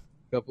yeah.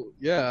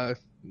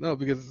 No,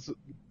 because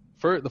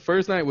the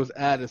first night was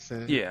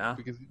Addison. Yeah.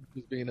 Because he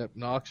was being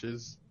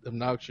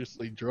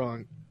obnoxiously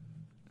drunk.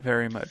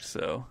 Very much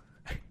so.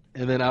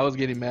 And then I was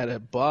getting mad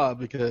at Bob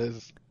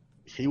because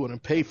he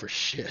wouldn't pay for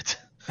shit.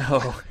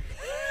 Oh.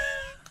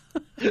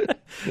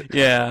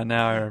 Yeah,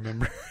 now I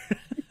remember.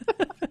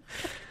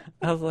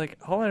 I was like,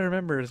 all I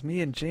remember is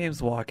me and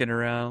James walking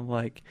around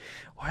like,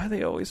 why are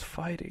they always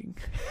fighting?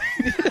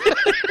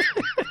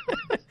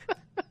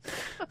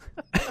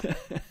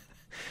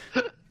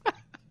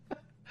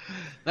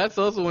 That's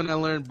also when I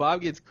learned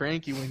Bob gets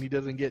cranky when he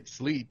doesn't get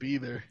sleep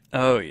either.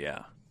 Oh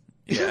yeah,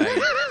 yeah.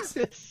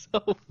 It's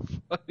so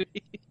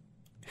funny.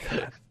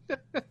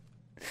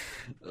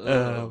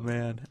 Oh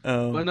man.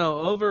 But no,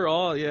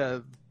 overall, yeah,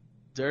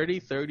 Dirty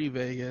 30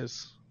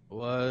 Vegas it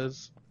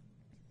was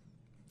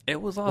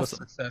awesome.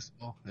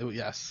 Successful.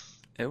 Yes.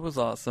 It was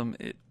awesome.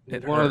 It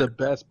one hurt. of the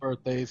best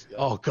birthdays.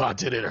 Oh God,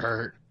 did it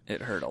hurt? It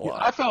hurt a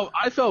lot.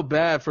 I felt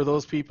bad for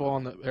those people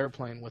on the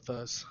airplane with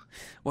us.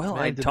 Well,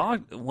 Man,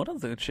 one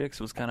of the chicks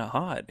was kind of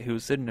hot who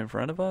was sitting in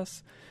front of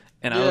us,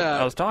 and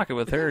I was talking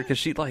with her because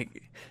she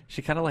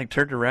kind of like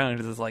turned around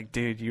and was like,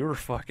 dude, you were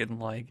fucking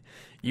like,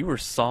 you were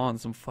sawing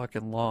some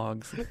fucking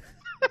logs.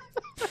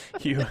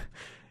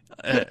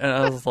 And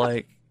I was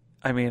like,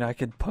 I mean, I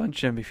could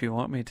punch him if you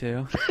want me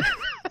to.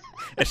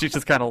 And she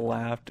just kind of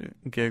laughed,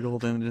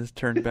 giggled, and just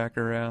turned back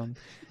around.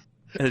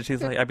 And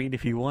she's like, I mean,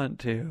 if you want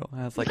to.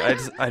 I was like,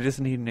 I just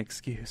need an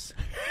excuse.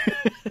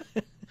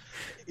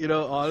 You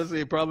know, honestly,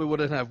 it probably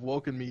wouldn't have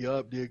woken me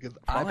up, dude. Cause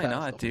probably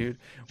not, dude.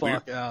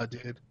 Fuck out,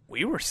 dude.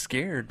 We were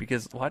scared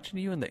because watching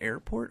you in the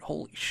airport,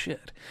 holy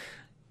shit.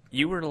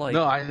 You were like...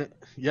 No, I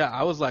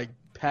was like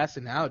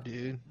passing out,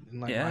 dude.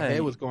 And like my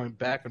head was going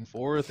back and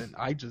forth, and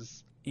I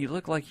just... You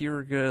look like you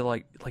were good,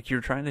 like you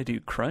were trying to do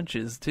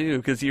crunches too,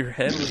 because your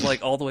head was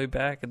like all the way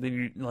back, and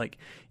then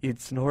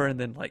you'd snore and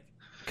then like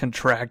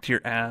contract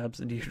your abs,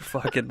 and you'd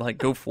fucking like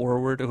go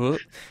forward. I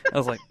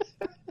was like,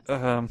 you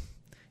gonna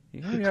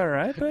be all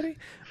right, buddy?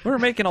 We were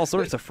making all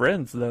sorts of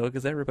friends though,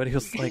 because everybody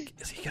was like,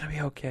 "Is he gonna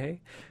be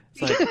okay?"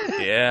 It's like,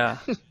 yeah.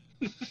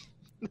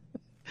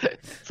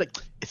 It's like,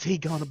 is he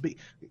gonna be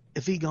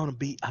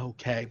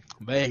okay?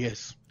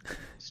 Vegas.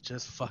 It's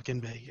just fucking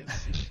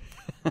Vegas.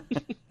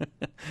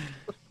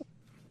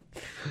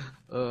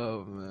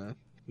 Oh man,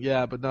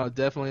 yeah, but no,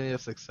 definitely a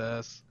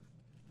success.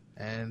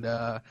 And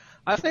I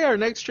think our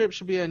next trip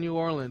should be at New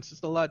Orleans.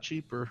 It's a lot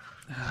cheaper.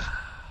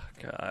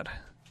 God,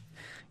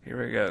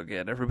 here we go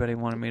again. Everybody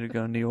wanted me to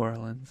go to New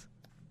Orleans.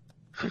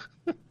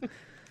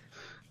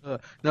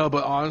 No,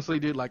 but honestly,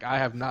 dude, like I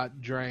have not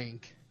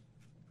drank.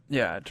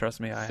 Yeah, trust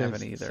me, I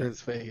haven't either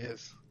since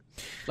Vegas.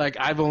 Like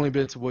I've only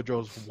been to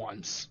Woodrow's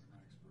once,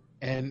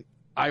 and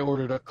I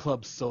ordered a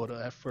club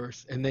soda at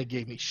first, and they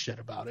gave me shit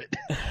about it.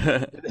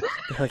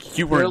 Like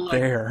you weren't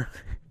there.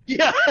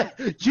 Yeah,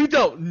 you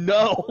don't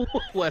know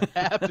what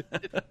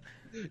happened.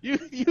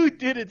 You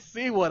didn't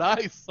see what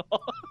I saw.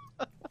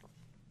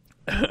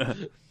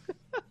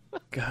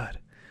 God.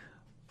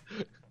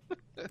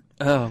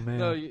 Oh man.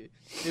 No,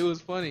 it was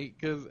funny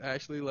because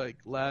actually, like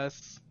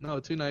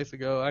 2 nights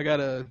ago, I got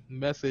a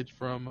message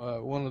from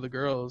one of the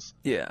girls.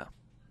 Yeah.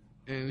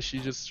 And she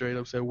just straight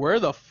up said, "Where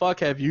the fuck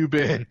have you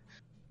been?"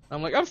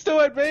 I'm like, I'm still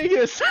at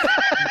Vegas.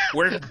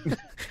 We're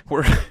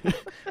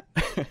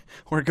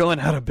going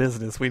out of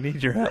business. We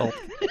need your help.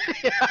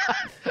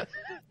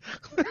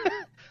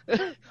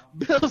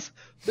 Bills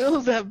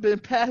have been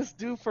past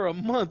due for a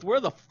month.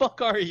 Where the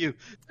fuck are you?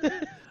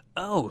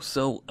 Oh,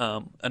 so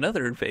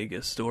another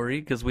Vegas story,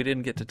 because we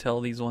didn't get to tell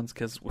these ones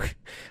because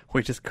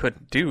we just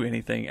couldn't do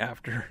anything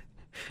after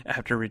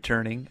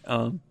returning.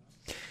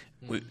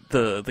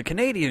 The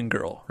Canadian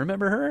girl,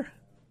 remember her?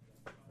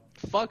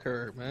 Fuck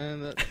her,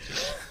 man.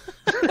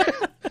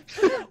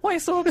 Why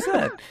so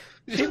upset?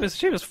 She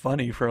was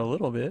funny for a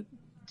little bit.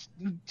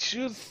 She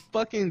was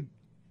fucking,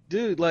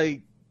 dude.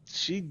 Like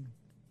she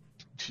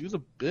was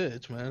a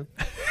bitch, man.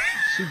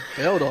 She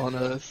bailed on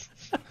us.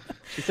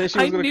 She said she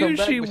was going to come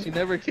back, but she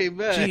never came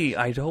back. Gee,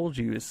 I told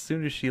you as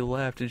soon as she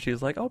left, and she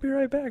was like, "I'll be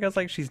right back." I was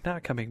like, "She's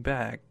not coming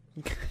back."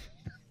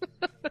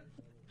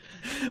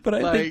 But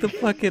I think the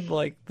fucking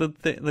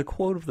the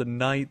quote of the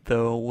night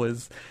though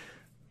was.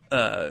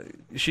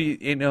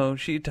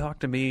 She talked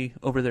to me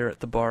over there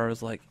at the bar. I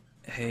was like,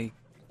 hey,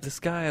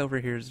 this guy over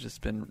here has just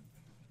been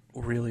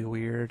really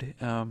weird.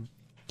 Can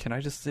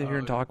I just sit here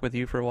and talk with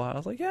you for a while? I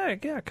was like,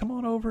 yeah, come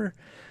on over.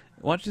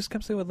 Why don't you just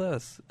come sit with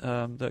us?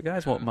 The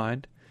guys won't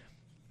mind.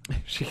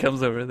 She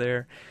comes over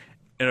there,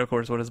 and of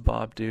course, what does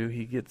Bob do?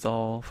 He gets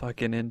all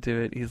fucking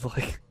into it. He's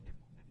like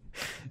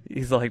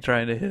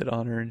trying to hit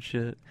on her and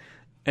shit.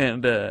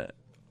 And,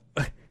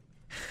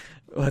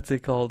 what's it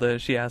called?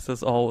 She asks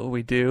us all what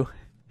we do.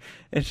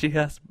 And she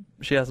asked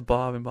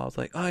Bob, and Bob's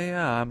like, "Oh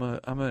yeah, I'm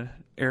a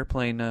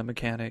airplane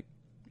mechanic."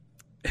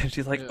 And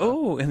she's like,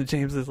 "Oh," and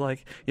James is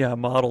like, "Yeah,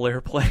 model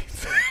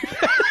airplanes."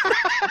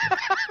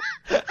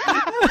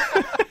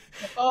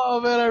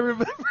 Oh man, I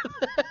remember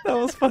that. That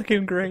was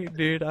fucking great,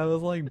 dude. I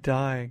was like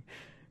dying,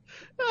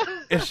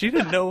 and she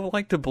didn't know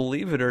like to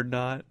believe it or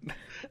not.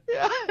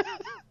 Yeah.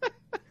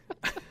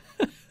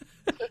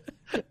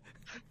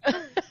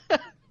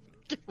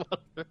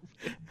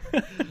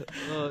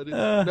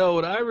 No,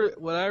 what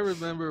I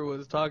remember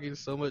was talking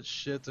so much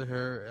shit to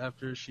her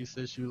after she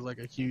said she was like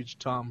a huge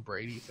Tom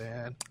Brady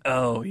fan.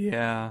 Oh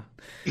yeah,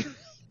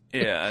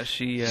 yeah.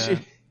 She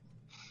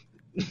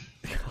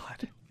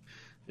God.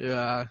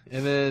 Yeah,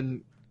 and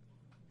then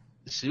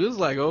she was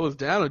like, "Oh, was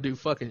down to do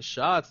fucking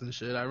shots and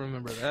shit." I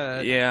remember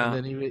that. Yeah.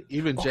 And then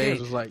even James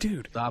was like,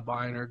 "Dude, stop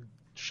buying her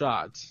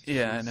shots."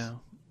 Yeah, I know.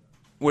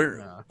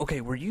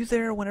 Okay, were you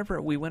there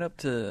whenever we went up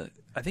to...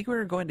 I think we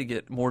were going to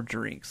get more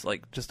drinks,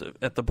 like just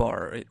at the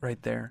bar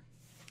right there.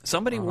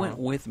 Somebody went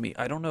with me.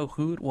 I don't know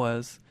who it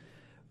was,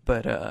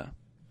 but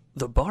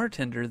the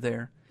bartender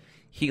there,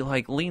 he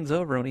like leans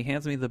over and he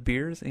hands me the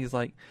beers and he's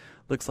like,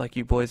 "Looks like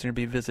you boys are gonna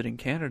be visiting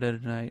Canada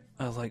tonight."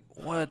 I was like,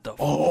 "What the fuck?"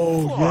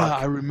 Yeah,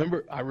 I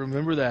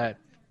remember that.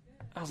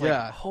 I was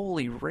like,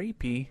 "Holy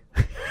rapey."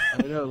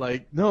 I know,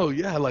 like, no,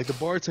 yeah, like the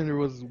bartender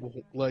was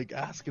like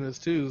asking us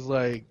too. It was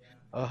like,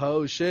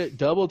 "Oh shit,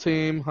 double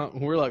team." Huh?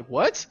 We're like,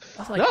 "What?"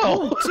 I was like,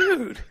 "No,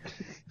 dude."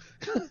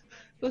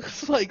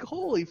 It's like,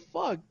 holy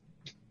fuck.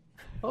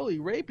 Holy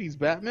rapies,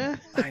 Batman.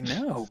 I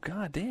know,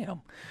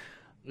 goddamn.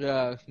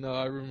 Yeah, no,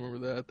 I remember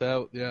that.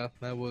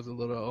 That was a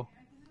little,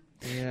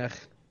 yeah.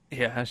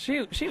 Yeah, she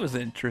was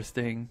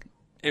interesting.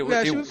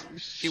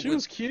 She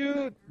was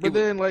cute, but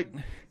then like,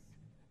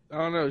 I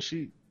don't know,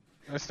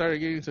 I started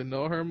getting to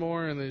know her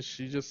more, and then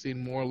she just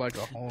seemed more like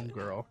a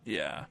homegirl.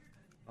 Yeah.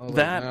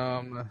 That,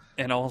 like, no,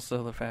 and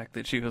also the fact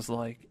that she was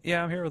like,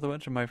 "Yeah, I'm here with a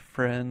bunch of my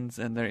friends,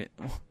 and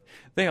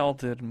they all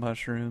did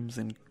mushrooms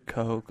and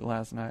coke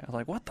last night." I was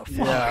like, "What the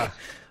fuck?" Yeah.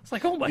 It's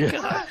like, "Oh my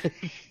god."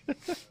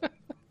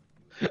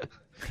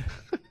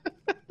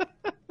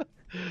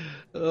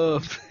 Oh,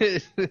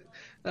 man.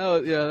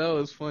 That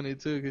was funny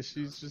too, because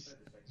she was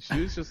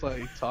just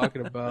like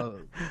talking about,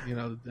 you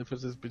know, the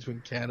differences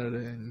between Canada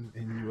and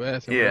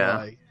U.S.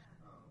 And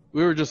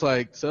we were just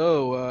like,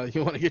 "So,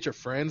 you want to get your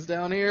friends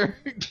down here?"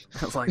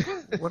 I was like,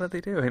 "What are they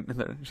doing?"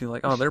 And she's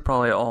like, "Oh, they're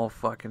probably all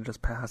fucking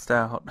just passed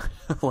out."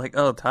 I'm like,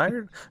 "Oh,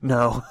 tired?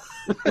 No,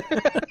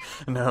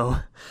 no,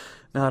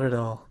 not at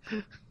all."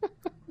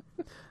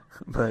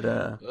 But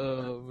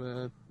oh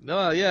man,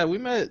 no, yeah, we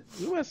met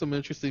some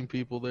interesting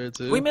people there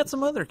too. We met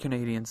some other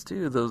Canadians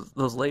too.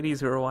 Those ladies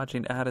who were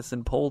watching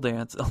Addison pole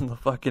dance on the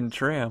fucking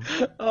tram.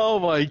 Oh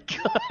my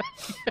god.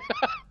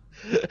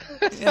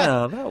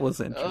 Yeah, that was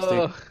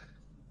interesting.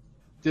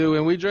 Dude,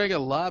 and we drank a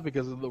lot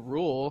because of the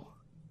rule.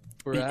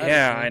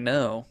 Yeah, I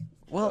know.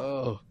 Well,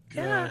 oh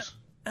gosh.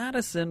 Yeah,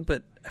 Addison,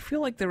 but I feel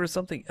like there was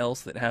something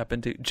else that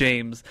happened to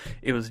James.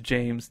 It was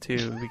James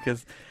too,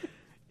 because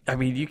I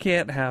mean, you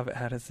can't have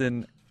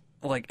Addison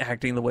like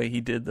acting the way he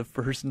did the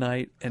first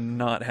night and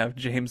not have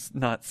James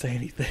not say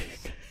anything.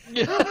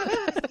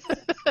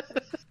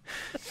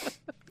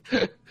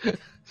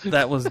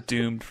 That was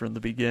doomed from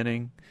the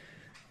beginning.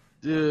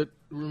 Dude,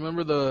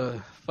 remember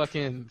the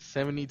fucking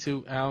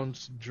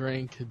 72-ounce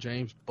drink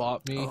James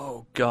bought me?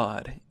 Oh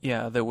god.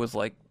 Yeah, that was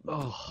like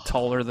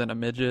taller than a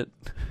midget.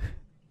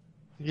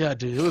 Yeah,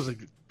 dude, it was a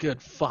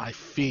good 5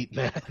 feet,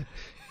 man.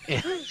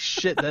 And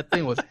shit, that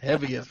thing was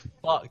heavy as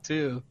fuck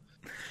too.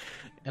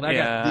 And I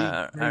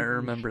got I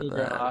remember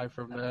that. High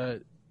from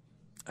that.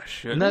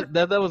 Sugar? And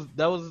that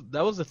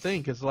was the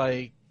thing, because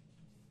like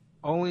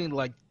only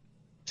like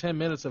 10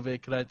 minutes of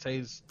it could I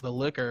taste the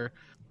liquor.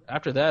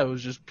 After that, it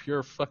was just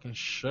pure fucking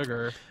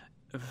sugar.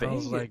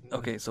 Vegas,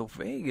 okay, so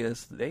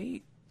Vegas,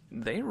 they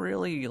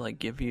really like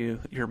give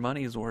you your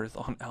money's worth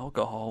on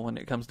alcohol when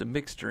it comes to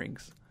mixed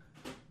drinks.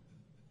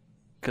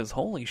 Because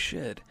holy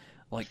shit,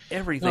 like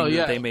everything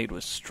that they made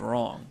was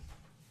strong.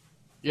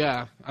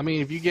 Yeah, I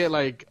mean, if you get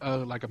like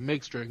a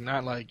mixed drink,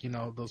 not like, you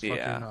know, those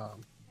fucking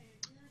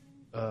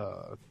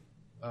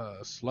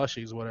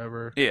slushies,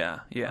 whatever. Yeah.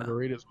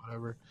 Margaritas,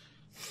 whatever.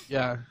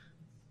 Yeah,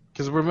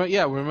 because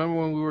remember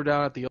when we were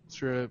down at the Old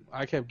Strip,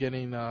 I kept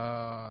getting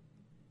I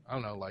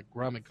don't know, like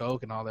rum and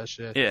coke and all that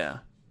shit.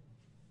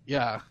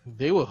 Yeah,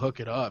 they would hook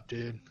it up,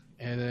 dude.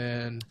 And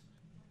then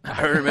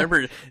I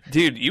remember,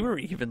 dude, you were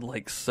even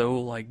like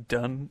so like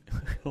done,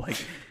 like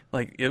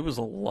it was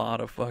a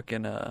lot of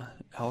fucking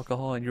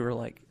alcohol, and you were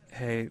like,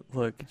 "Hey,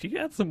 look, could you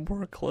add some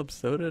more club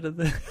soda to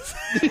this?"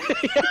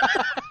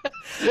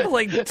 I was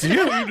like,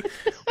 "Dude,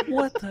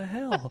 what the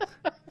hell?"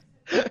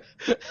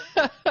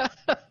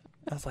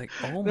 I was like,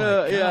 "Oh my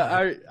god!"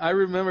 Yeah, I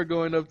remember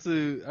going up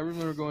to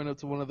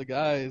one of the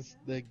guys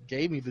that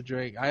gave me the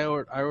drink. I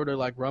ordered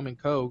like rum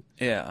and coke.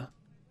 Yeah.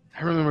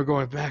 I remember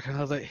going back and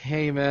I was like,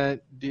 "Hey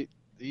man, do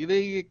you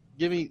think you could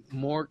give me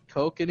more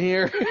coke in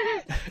here?"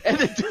 And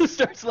the dude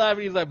starts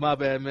laughing. He's like, "My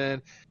bad,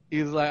 man."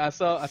 He's like, I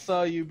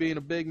saw you being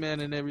a big man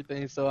and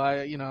everything, so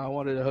I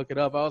wanted to hook it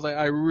up." I was like,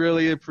 "I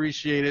really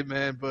appreciate it,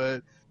 man,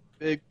 but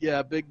big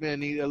man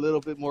need a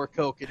little bit more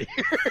coke in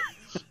here."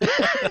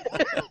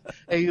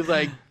 And he was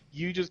like,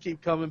 "You just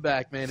keep coming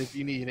back, man, if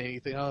you need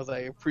anything." I was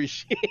like,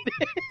 "Appreciate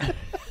it."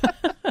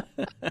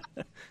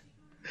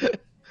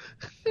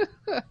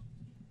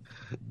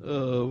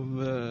 Oh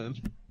man.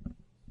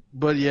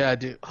 But yeah,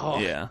 dude. Oh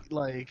yeah.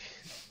 Like,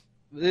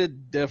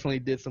 it definitely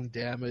did some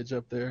damage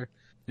up there.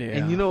 Yeah.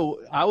 And you know,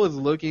 I was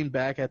looking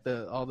back at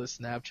all the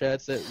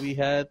Snapchats that we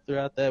had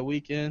throughout that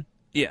weekend.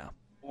 Yeah.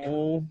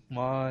 Oh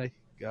my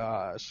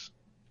gosh.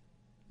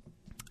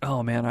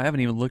 Oh man, I haven't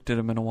even looked at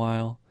them in a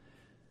while.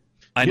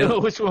 You know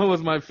which one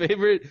was my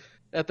favorite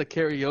at the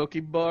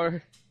karaoke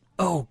bar?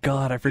 Oh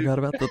god, I forgot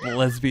about the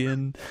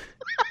lesbian.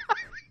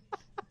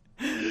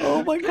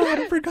 Oh my god,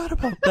 I forgot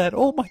about that.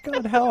 Oh my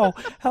god,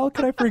 how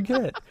could I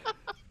forget?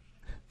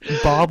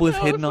 Bob was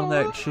hitting on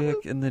that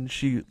chick, and then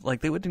she,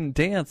 like, they wouldn't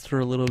dance for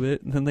a little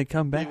bit, and then they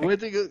come back.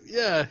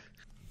 Yeah.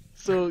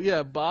 So,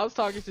 yeah, Bob's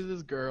talking to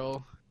this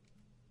girl.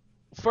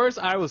 First,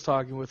 I was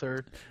talking with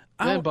her.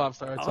 Then Bob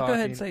started talking. I'll go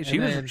ahead and say, she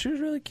was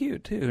really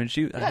cute, too. And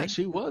she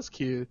was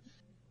cute.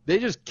 They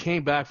just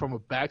came back from the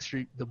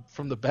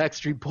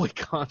Backstreet Boy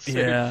concert.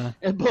 Yeah.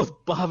 And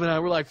both Bob and I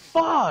were like,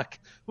 fuck!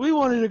 We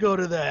wanted to go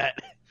to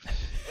that!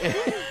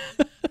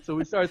 So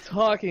we started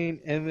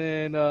talking, and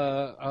then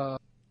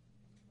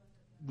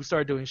we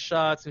started doing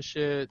shots and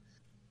shit.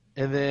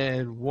 And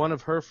then one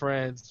of her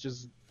friends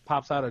just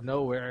pops out of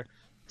nowhere,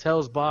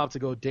 tells Bob to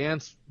go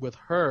dance with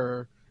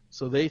her.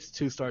 So they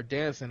two start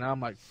dancing. I'm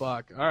like,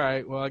 fuck. All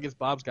right, well, I guess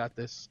Bob's got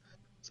this.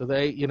 So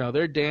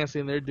they're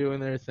dancing, they're doing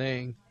their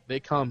thing. They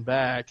come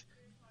back.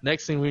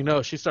 Next thing we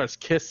know, she starts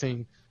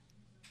kissing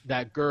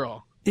that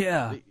girl.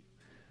 Yeah.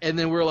 And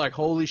then we're like,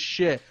 holy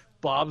shit,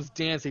 Bob's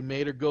dancing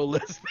made her go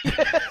lesbian.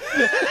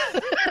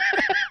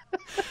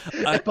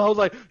 And Bob was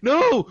like,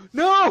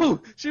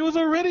 no, she was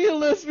already a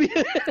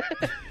lesbian.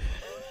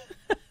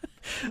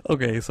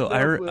 Okay, so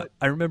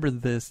I remember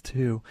this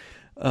too.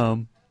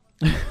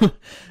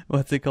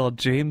 What's it called?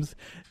 James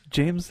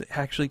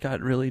actually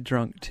got really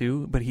drunk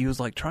too, but he was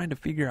like trying to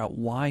figure out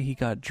why he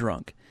got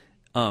drunk.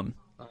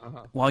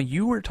 While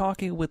you were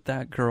talking with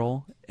that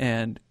girl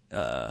and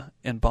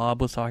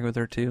Bob was talking with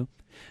her too,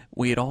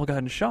 we had all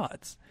gotten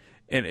shots.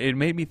 And it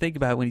made me think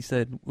about when he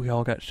said we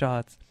all got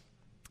shots.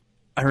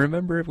 I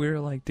remember we were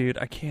like, dude,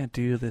 I can't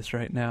do this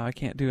right now. I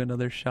can't do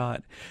another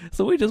shot.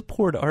 So we just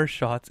poured our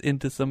shots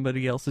into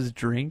somebody else's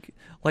drink.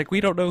 Like,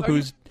 we don't know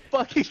who's...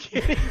 fucking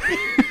kidding me?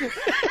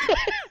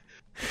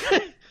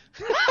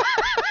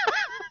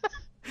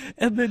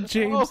 And then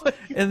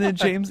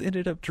James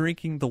ended up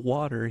drinking the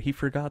water. He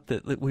forgot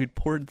that we'd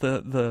poured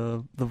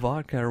the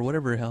vodka or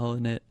whatever hell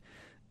in it.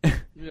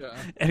 Yeah.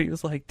 And he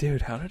was like,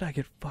 dude, how did I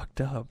get fucked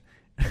up?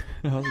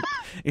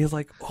 He was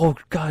like, oh,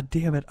 god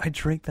damn it, I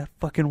drank that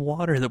fucking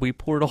water that we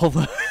poured all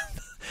the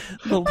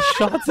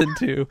shots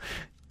into.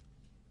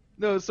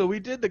 No, so we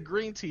did the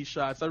green tea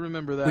shots. I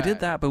remember that. We did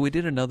that, but we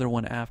did another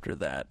one after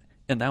that.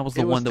 And that was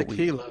the one that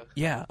tequila.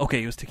 Yeah,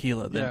 okay, it was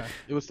tequila then. Yeah,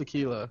 it was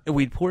tequila. And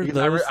we'd poured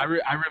those.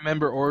 I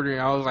remember ordering.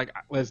 I was like,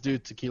 let's do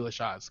tequila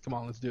shots. Come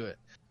on, let's do it.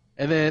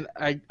 And then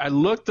I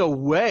looked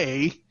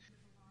away.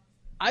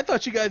 I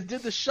thought you guys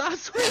did the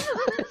shots with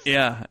us.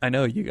 Yeah, I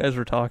know. You guys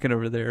were talking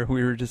over there.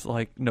 We were just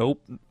like,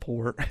 nope,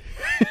 pour.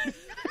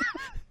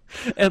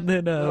 And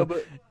then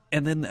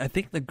I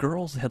think the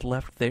girls had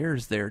left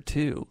theirs there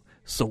too.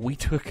 So we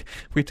took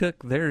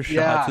their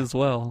shots as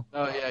well.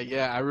 Oh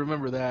yeah. I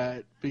remember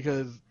that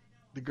because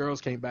the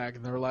girls came back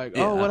and they were like,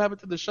 "Oh, what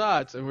happened to the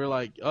shots?" And we were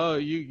like, "Oh,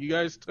 you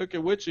guys took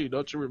it with you,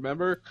 don't you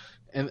remember?"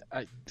 And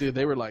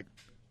they were like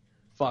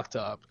fucked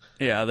up.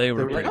 Yeah, they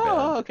were pretty like, bad.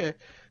 "Oh, okay."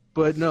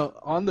 But no,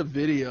 on the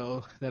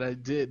video that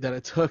I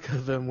took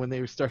of them when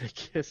they started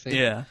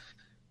kissing,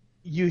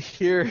 you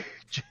hear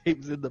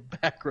James in the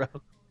background,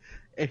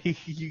 and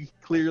you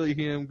clearly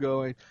hear him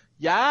going,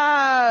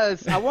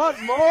 "Yes, I want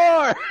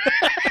more."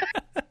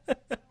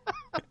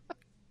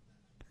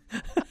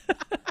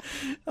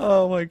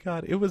 Oh my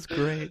god, it was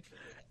great.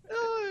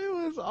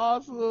 Oh, it was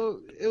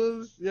awesome. It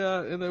was,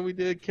 and then we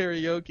did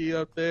karaoke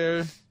up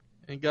there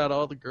and got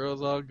all the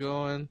girls all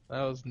going.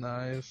 That was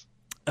nice.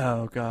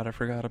 Oh god, I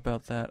forgot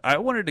about that. I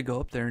wanted to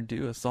go up there and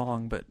do a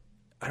song, but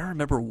I don't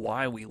remember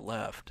why we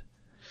left.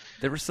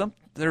 There was some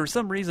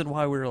reason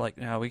why we were like,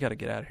 "No, we got to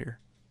get out of here."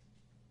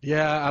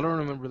 Yeah, I don't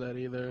remember that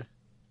either.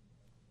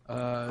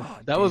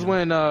 That was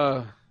when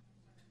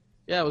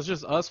it was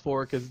just us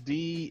four because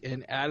Dee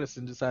and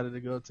Addison decided to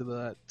go to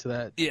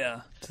that.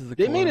 Yeah, to the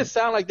They club. made it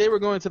sound like they were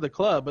going to the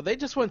club, but they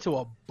just went to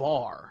a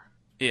bar.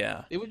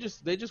 Yeah.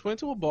 They just went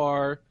to a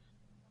bar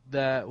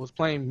that was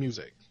playing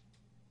music.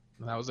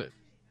 And that was it.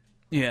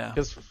 Yeah.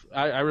 Because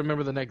I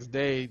remember the next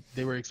day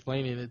they were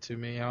explaining it to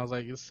me. I was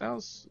like, it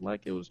sounds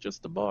like it was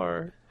just a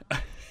bar.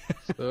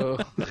 So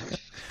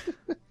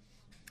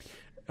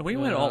we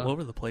went all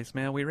over the place,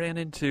 man. We ran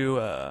into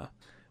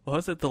what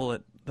was it, the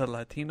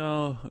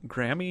Latino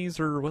Grammys,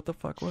 or what the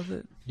fuck was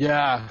it?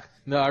 Yeah.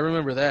 No, I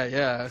remember that,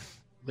 yeah.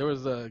 There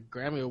was a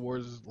Grammy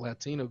Awards,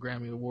 Latino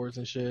Grammy Awards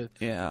and shit.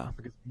 Yeah.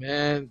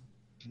 Man,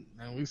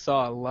 we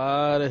saw a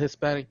lot of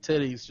Hispanic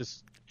titties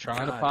just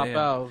trying to pop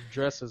out of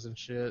dresses and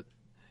shit.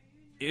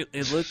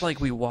 It looked like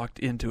we walked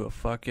into a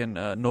fucking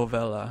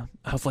novella.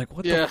 I was like,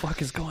 what the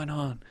fuck is going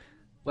on?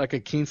 Like a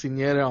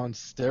quinceañera on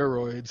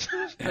steroids.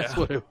 That's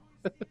what it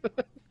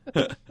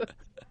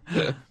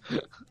was.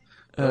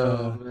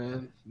 Oh,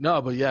 man.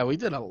 No, but yeah, we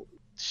did a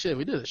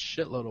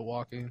shitload of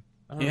walking.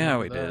 Yeah,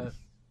 we did.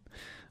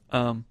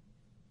 Man,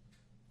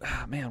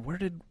 where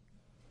did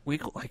we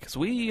go? Like, 'cause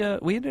we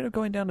ended up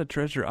going down to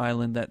Treasure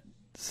Island that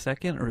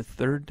second or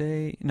third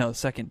day. No,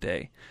 second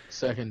day.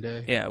 Second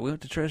day. Yeah, we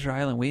went to Treasure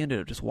Island. We ended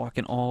up just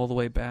walking all the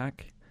way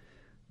back.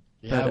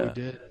 Yeah, we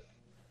did.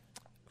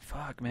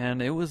 Fuck,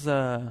 man. It was,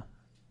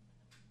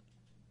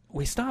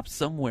 we stopped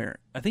somewhere.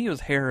 I think it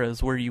was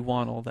Harrah's where you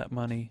won all that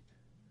money.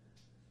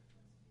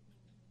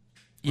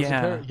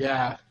 Yeah,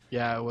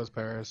 it was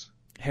Paris.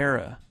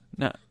 Harrah.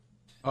 No.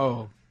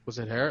 Oh, was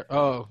it Harris?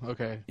 Oh,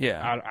 okay.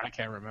 Yeah. I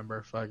can't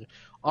remember. Fuck.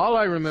 All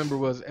I remember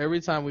was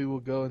every time we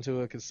would go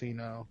into a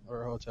casino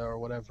or a hotel or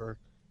whatever,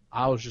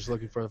 I was just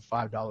looking for the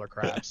 $5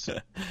 craps.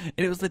 And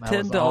it was the That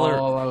was $10.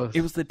 all I was-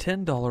 It was the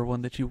 $10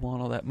 one that you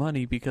won all that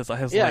money because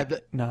I was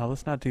no,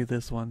 let's not do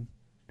this one.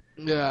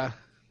 Yeah,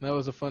 that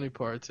was a funny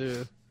part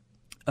too.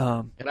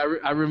 And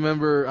I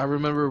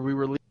remember we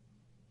were leaving,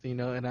 you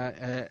know, and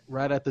I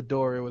right at the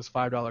door it was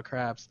 $5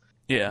 craps.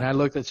 yeah. And I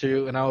looked at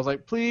you and I was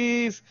like,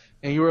 please,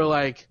 and you were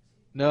like,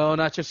 no,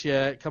 not just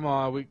yet. Come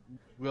on,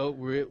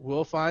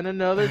 we'll find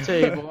another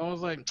table. I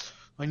was like,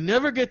 I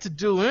never get to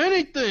do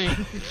anything.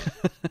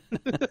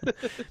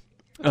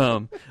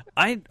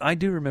 I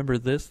do remember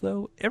this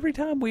though. Every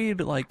time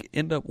we'd like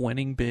end up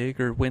winning big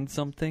or win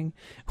something,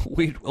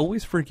 we'd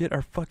always forget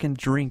our fucking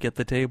drink at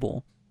the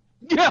table.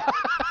 Yeah.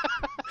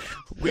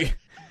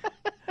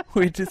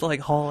 We just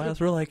like haul ass.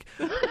 We're like,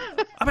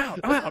 I'm out,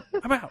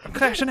 I'm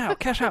cashing out,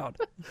 cash out.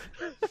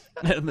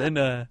 And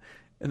then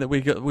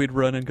we'd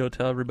run and go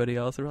tell everybody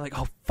else. We're like,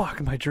 oh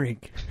fuck, my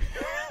drink.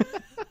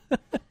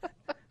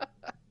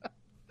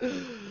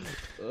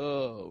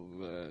 Oh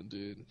man,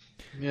 dude.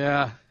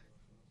 Yeah.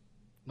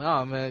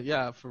 No, man.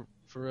 Yeah, for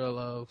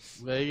real.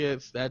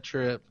 Vegas, that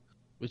trip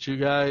with you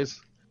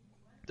guys,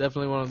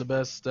 definitely one of the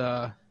best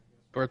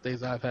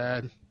birthdays I've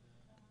had.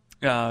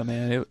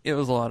 Man, it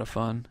was a lot of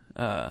fun.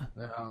 Yeah.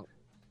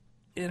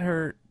 It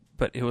hurt,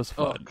 but it was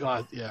fun. Oh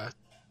god, yeah,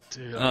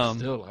 dude.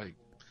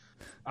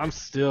 I'm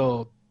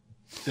still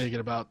thinking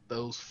about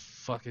those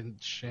fucking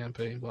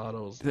champagne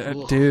bottles.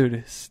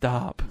 Dude,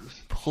 stop,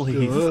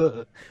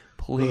 please,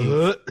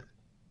 please.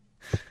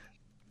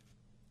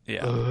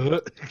 Yeah.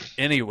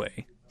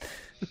 Anyway.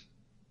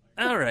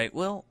 All right.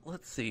 Well,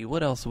 let's see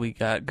what else we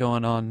got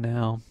going on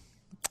now.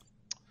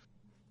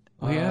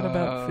 We had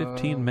about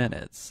 15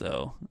 minutes,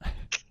 so.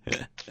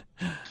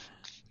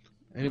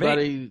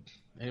 Anybody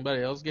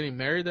else getting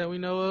married that we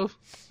know of?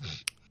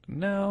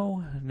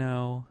 No.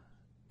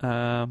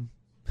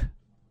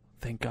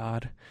 Thank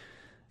God.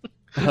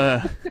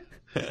 I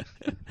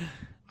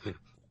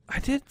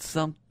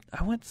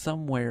went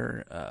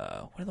somewhere.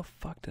 Where the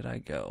fuck did I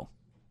go?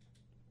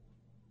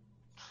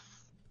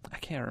 I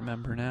can't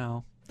remember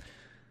now.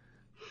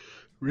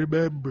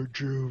 Remember,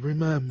 Drew.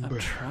 Remember. I'm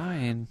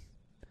trying.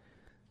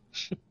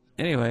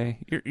 Anyway,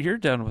 you're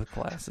done with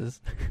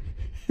classes.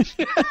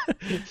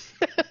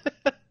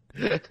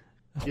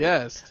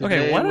 Yes.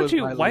 Okay, why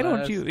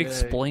don't you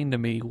explain to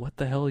me what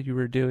the hell you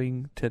were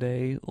doing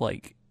today?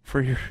 Like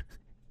for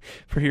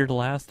your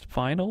last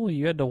final,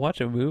 you had to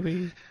watch a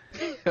movie.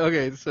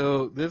 Okay,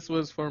 so this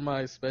was for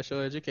my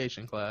special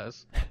education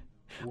class.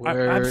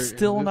 I'm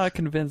still not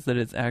convinced that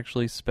it's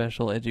actually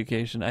special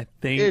education. I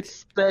think it's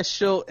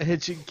special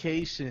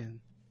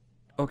education.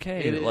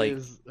 Okay, It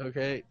is.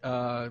 Okay.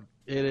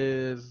 It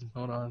is.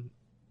 Hold on.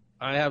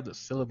 I have the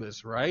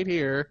syllabus right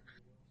here,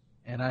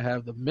 and I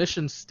have the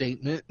mission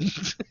statement.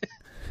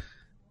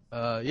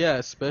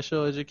 Yeah,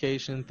 special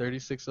education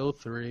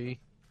 3603.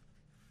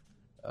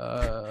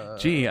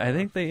 Gee, I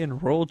think they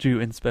enrolled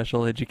you in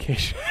special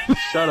education.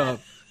 Shut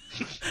up.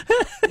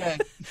 Yeah,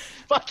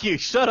 fuck you.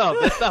 Shut up.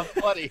 That's not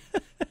funny.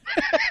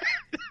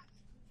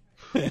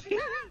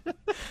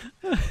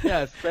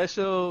 Yeah,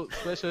 special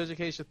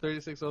education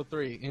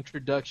 3603.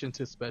 Introduction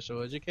to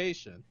special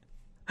education.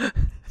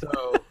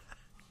 So,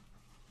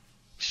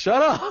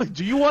 shut up.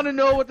 Do you want to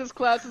know what this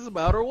class is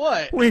about or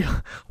what?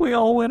 We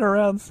all went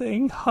around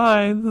saying,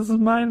 "Hi, this is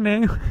my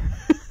name."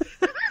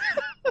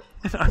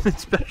 And I'm in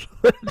special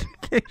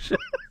education.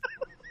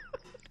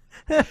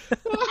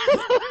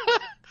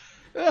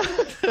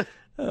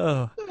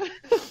 Oh.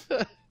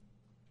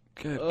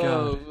 Good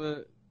God.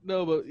 Man.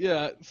 No, but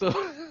yeah, so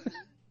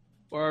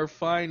for our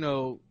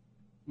final,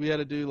 we had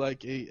to do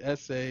like a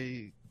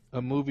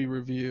movie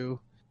review.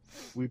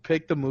 We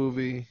picked the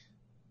movie.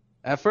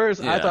 At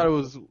first, I thought it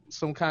was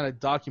some kind of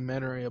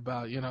documentary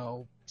about,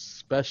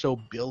 Special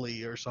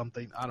Billy or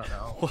something. I don't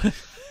know.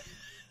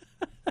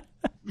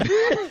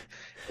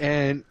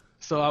 And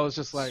so I was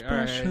just like, all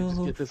right,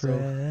 just get this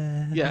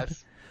over.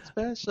 Yes.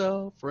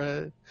 Special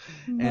Fred.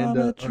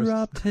 Mama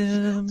dropped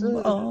him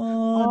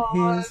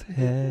on his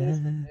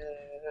head.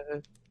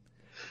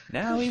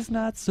 Now he's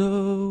not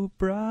so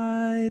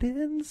bright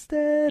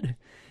instead.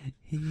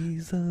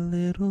 He's a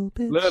little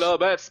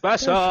bit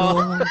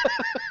special.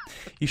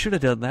 You should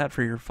have done that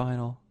for your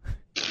final.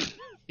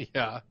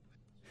 Yeah.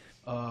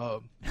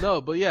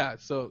 No, but yeah,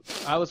 so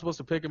I was supposed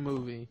to pick a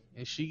movie,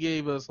 and she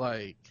gave us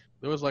there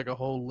was a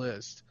whole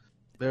list.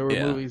 There were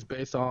movies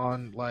based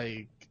on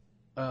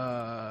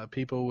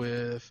people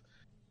with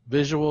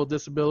visual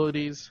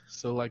disabilities.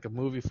 So a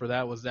movie for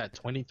that was that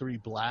 23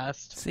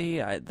 Blast.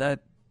 See, okay.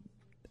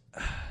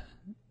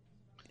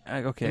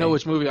 You know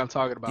which movie I'm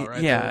talking about,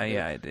 right?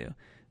 Yeah, I do.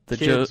 The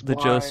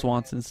Joe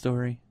Swanson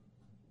story.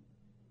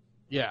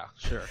 Yeah,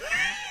 sure.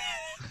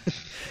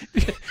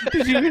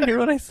 Did you even hear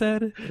what I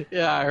said?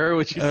 Yeah, I heard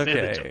what you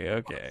said.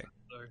 Okay.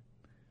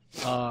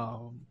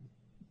 So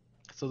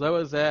that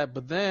was that,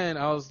 but then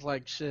I was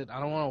like, shit,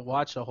 I don't want to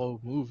watch a whole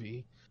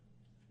movie,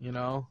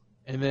 And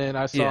then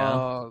I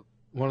saw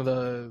one of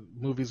the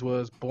movies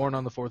was Born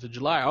on the 4th of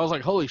July. I was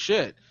like, holy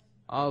shit.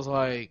 I was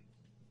like,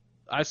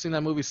 I've seen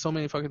that movie so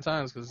many fucking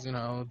times because, you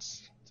know,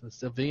 it's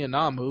a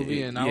Vietnam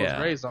movie and I was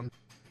raised on.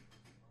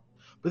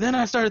 But then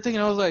I started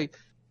thinking, I was like,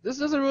 this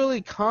doesn't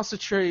really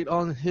concentrate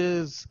on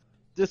his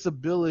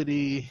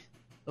disability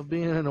of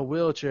being in a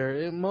wheelchair.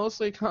 It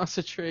mostly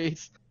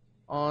concentrates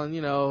on,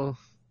 you know,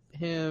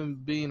 him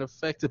being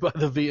affected by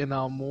the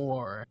Vietnam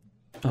War.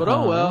 But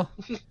oh well.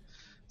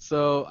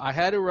 So I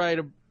had to write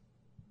a,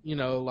 you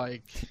know,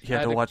 like... You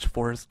had to watch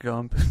Forrest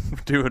Gump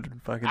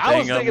doing fucking thing. I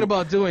was thinking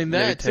about doing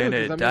that, too.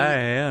 Lieutenant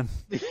Diane.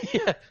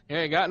 Yeah, you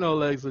ain't got no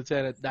legs,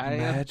 Lieutenant Diane.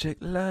 Magic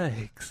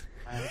legs.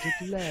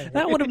 Magic legs.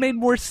 That would have made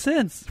more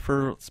sense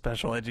for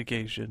special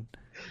education.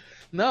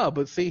 No,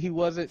 but see, he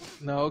wasn't...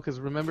 No,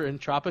 because remember, in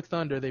Tropic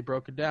Thunder, they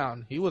broke it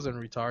down. He wasn't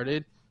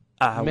retarded.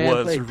 I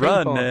was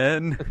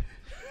running.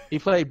 He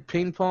played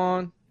ping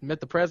pong, met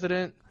the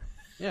president.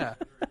 Yeah.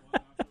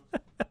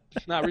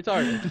 Not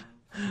retarded.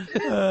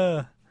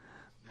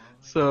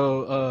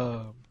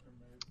 So,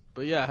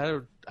 but yeah,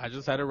 I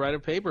just had to write a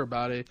paper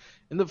about it,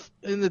 and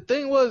the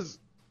thing was,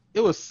 it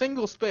was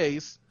single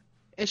space,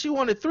 and she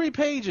wanted 3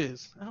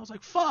 pages, and I was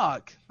like,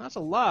 "Fuck, that's a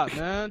lot,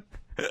 man."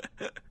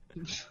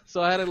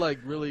 So I had to like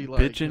really like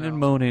bitching, you know, and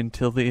moaning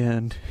till the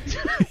end.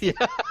 Yeah.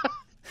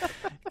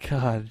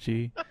 God,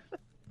 gee.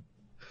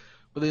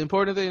 But the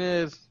important thing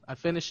is, I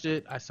finished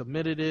it, I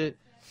submitted it,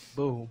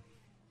 boom.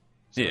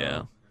 So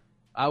yeah.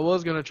 I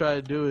was gonna try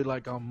to do it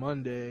like on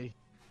Monday.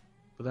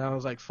 But then I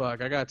was like,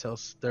 fuck, I gotta tell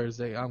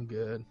Thursday I'm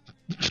good.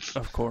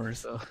 Of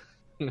course. So.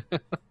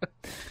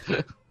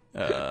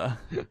 But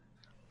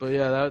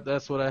yeah,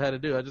 that's what I had to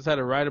do. I just had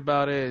to write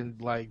about it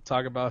and like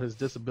talk about his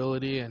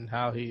disability and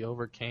how he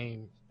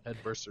overcame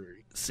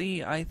adversity.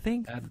 See, I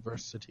think...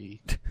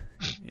 Adversity.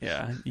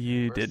 Yeah,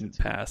 you didn't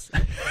pass.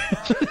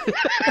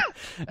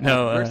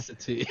 No,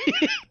 adversity.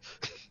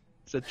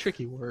 It's a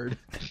tricky word.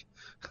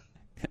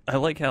 I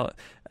like how...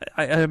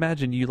 I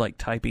imagine you like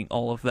typing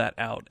all of that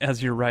out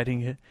as you're writing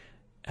it.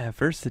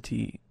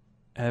 Adversity.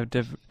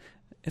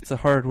 It's a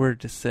hard word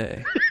to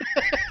say.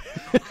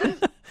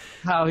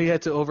 How he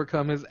had to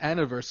overcome his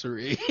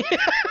anniversary.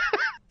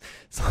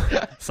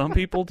 Some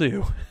people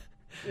do.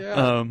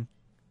 Yeah.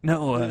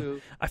 No,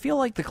 I feel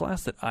like the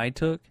class that I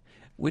took,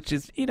 which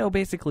is, you know,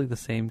 basically the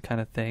same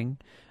kind of thing,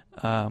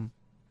 I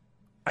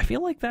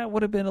feel like that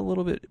would have been a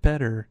little bit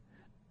better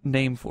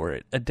name for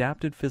it,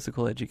 adapted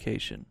physical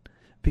education,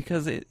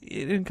 because it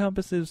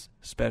encompasses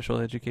special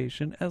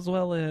education as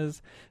well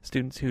as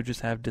students who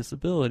just have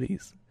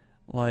disabilities.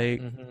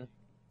 Like,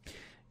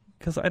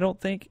 because I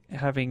don't think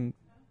having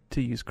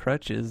to use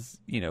crutches,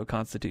 you know,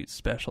 constitutes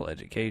special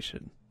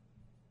education.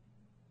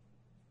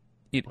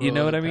 You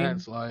know what I mean?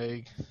 It's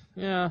like,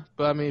 yeah,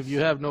 but I mean, if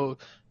your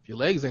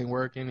legs ain't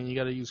working and you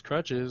got to use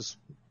crutches,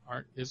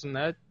 isn't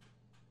that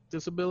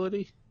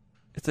disability?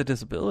 It's a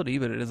disability,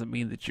 but it doesn't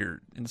mean that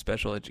you're in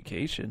special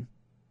education.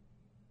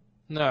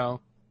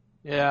 No.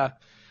 Yeah,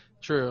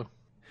 true.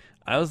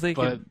 I was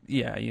thinking,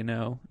 yeah, you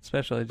know,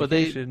 special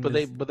education. But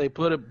they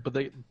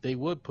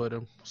would put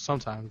them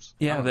sometimes.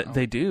 Yeah,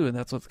 they do, and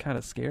that's what's kind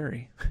of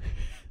scary.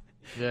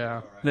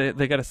 Yeah.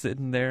 They got to sit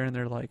in there, and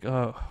they're like,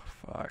 oh,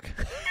 fuck.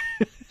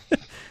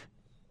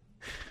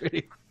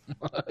 Pretty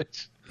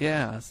much.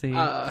 Yeah, see.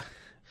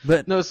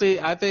 But no, see,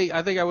 I think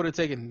I would have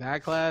taken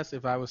that class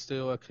if I was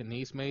still a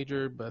kines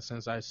major, but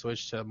since I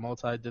switched to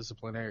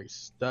multidisciplinary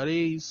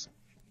studies,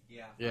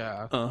 yeah,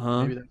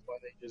 maybe that's why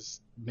they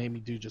just made me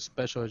do just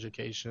special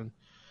education.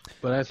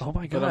 But oh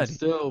my God, but I'm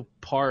still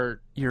I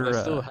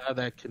still have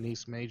that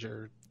kines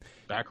major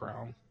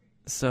background.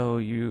 So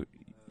you're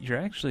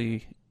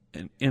actually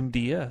an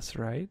MDS,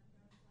 right?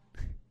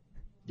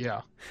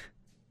 Yeah.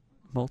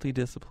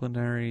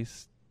 Multidisciplinary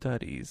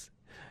Studies.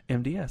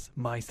 MDS.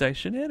 My Style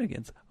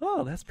Shenanigans.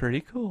 Oh, that's pretty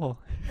cool.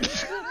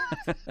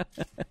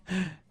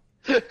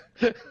 You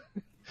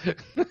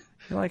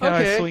like how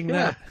I swing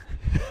that?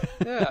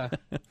 Yeah.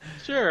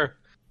 Sure.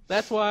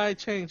 That's why I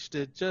changed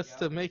it, just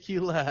to make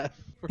you laugh.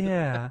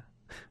 Yeah.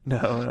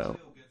 No.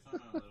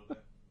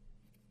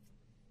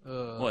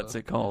 What's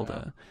it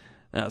called?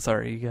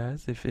 Sorry, you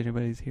guys, if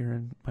anybody's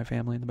hearing my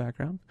family in the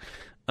background.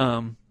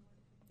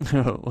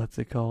 What's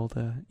it called?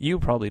 You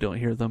probably don't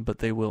hear them, but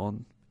they will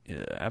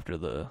after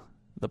the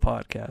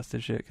podcast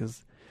and shit,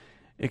 because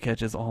it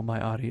catches all my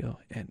audio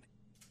and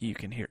you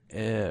can hear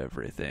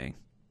everything.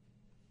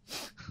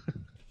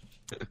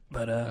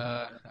 But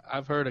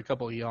I've heard a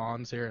couple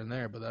yawns here and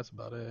there, but that's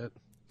about it.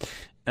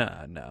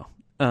 No.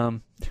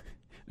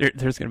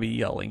 There's gonna be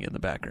yelling in the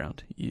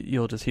background.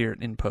 You'll just hear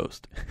it in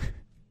post.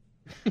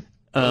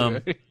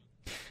 Okay.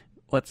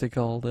 What's it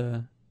called?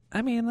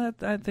 I mean,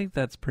 I think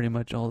that's pretty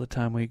much all the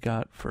time we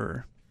got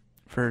for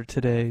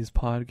today's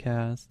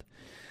podcast.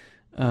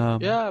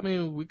 Yeah, I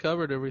mean, we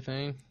covered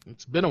everything.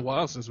 It's been a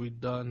while since we've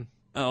done.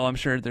 Oh, I'm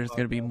sure there's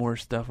going to be more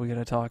stuff we got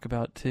to talk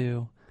about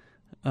too.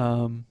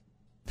 I'll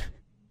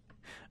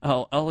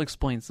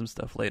explain some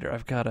stuff later. I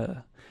got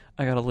a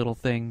little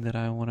thing that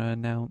I want to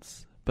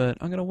announce, but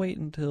I'm going to wait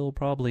until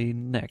probably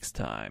next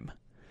time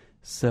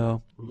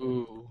So,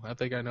 ooh, I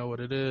think I know what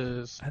it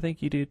is. I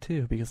think you do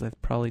too, because I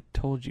probably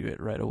told you it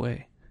right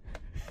away.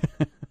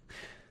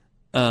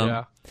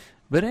 Yeah.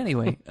 But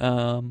anyway,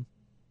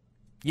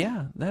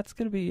 yeah, that's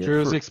gonna be it.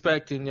 Drew's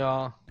expecting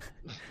y'all.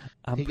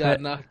 He got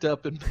knocked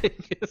up in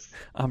Vegas.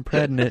 I'm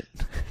pregnant.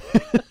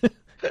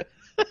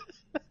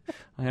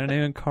 I'm gonna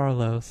name him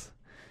Carlos.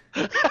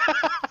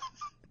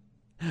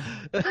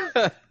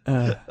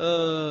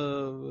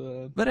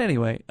 But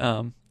anyway,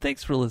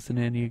 thanks for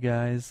listening, you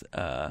guys.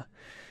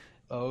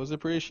 Always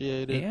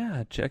appreciated.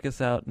 Yeah, check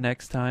us out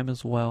next time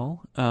as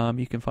well.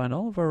 You can find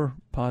all of our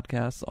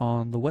podcasts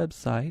on the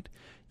website.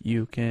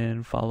 You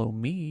can follow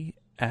me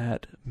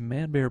at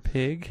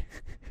ManBearPig.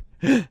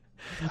 I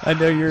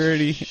know you're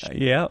already...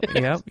 Yep,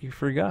 you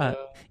forgot.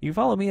 You can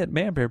follow me at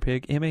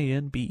ManBearPig,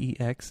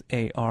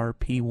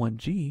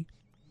 ManBexarp1G.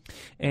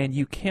 And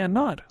you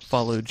cannot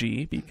follow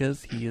G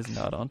because he is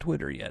not on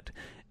Twitter yet.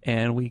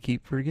 And we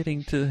keep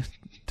forgetting to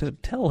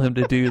tell him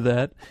to do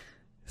that.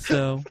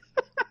 So...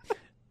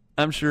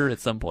 I'm sure at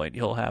some point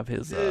he'll have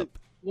his up.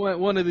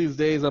 One of these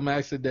days, I'm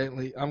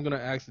gonna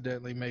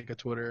accidentally make a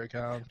Twitter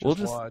account. We'll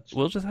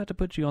just have to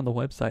put you on the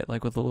website,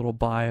 like with a little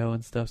bio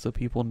and stuff, so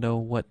people know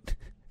what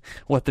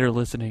they're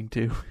listening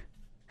to.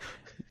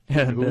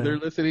 And, who they're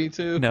listening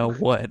to? No,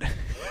 what?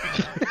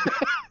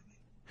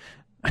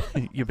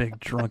 You big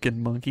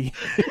drunken monkey.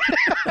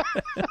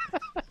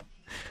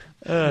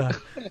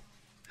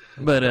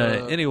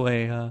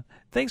 Anyway,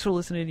 thanks for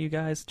listening, you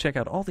guys. Check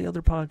out all the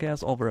other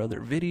podcasts, all of our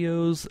other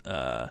videos.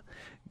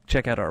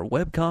 Check out our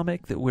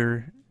webcomic that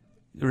we're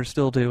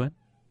still doing,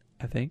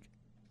 I think.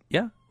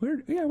 Yeah, we're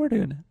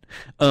doing it.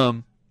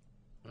 Okay.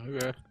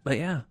 But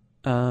yeah,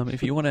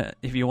 if you wanna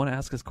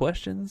ask us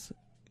questions,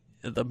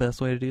 the best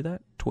way to do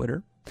that,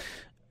 Twitter.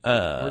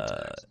 Or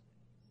text.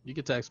 You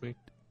can text me.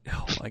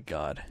 Oh my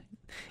God.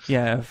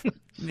 Yeah,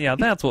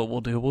 that's what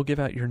we'll do. We'll give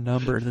out your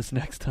number this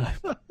next time.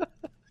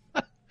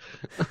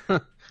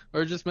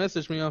 Or just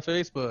message me on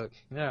Facebook.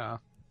 Yeah.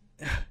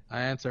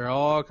 I answer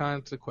all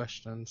kinds of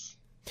questions.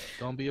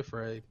 Don't be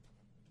afraid.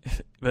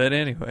 But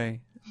anyway,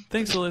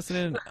 thanks for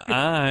listening.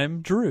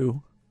 I'm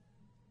Drew.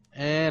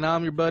 And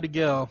I'm your buddy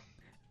Gil.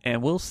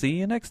 And we'll see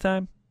you next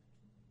time.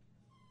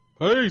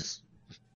 Peace.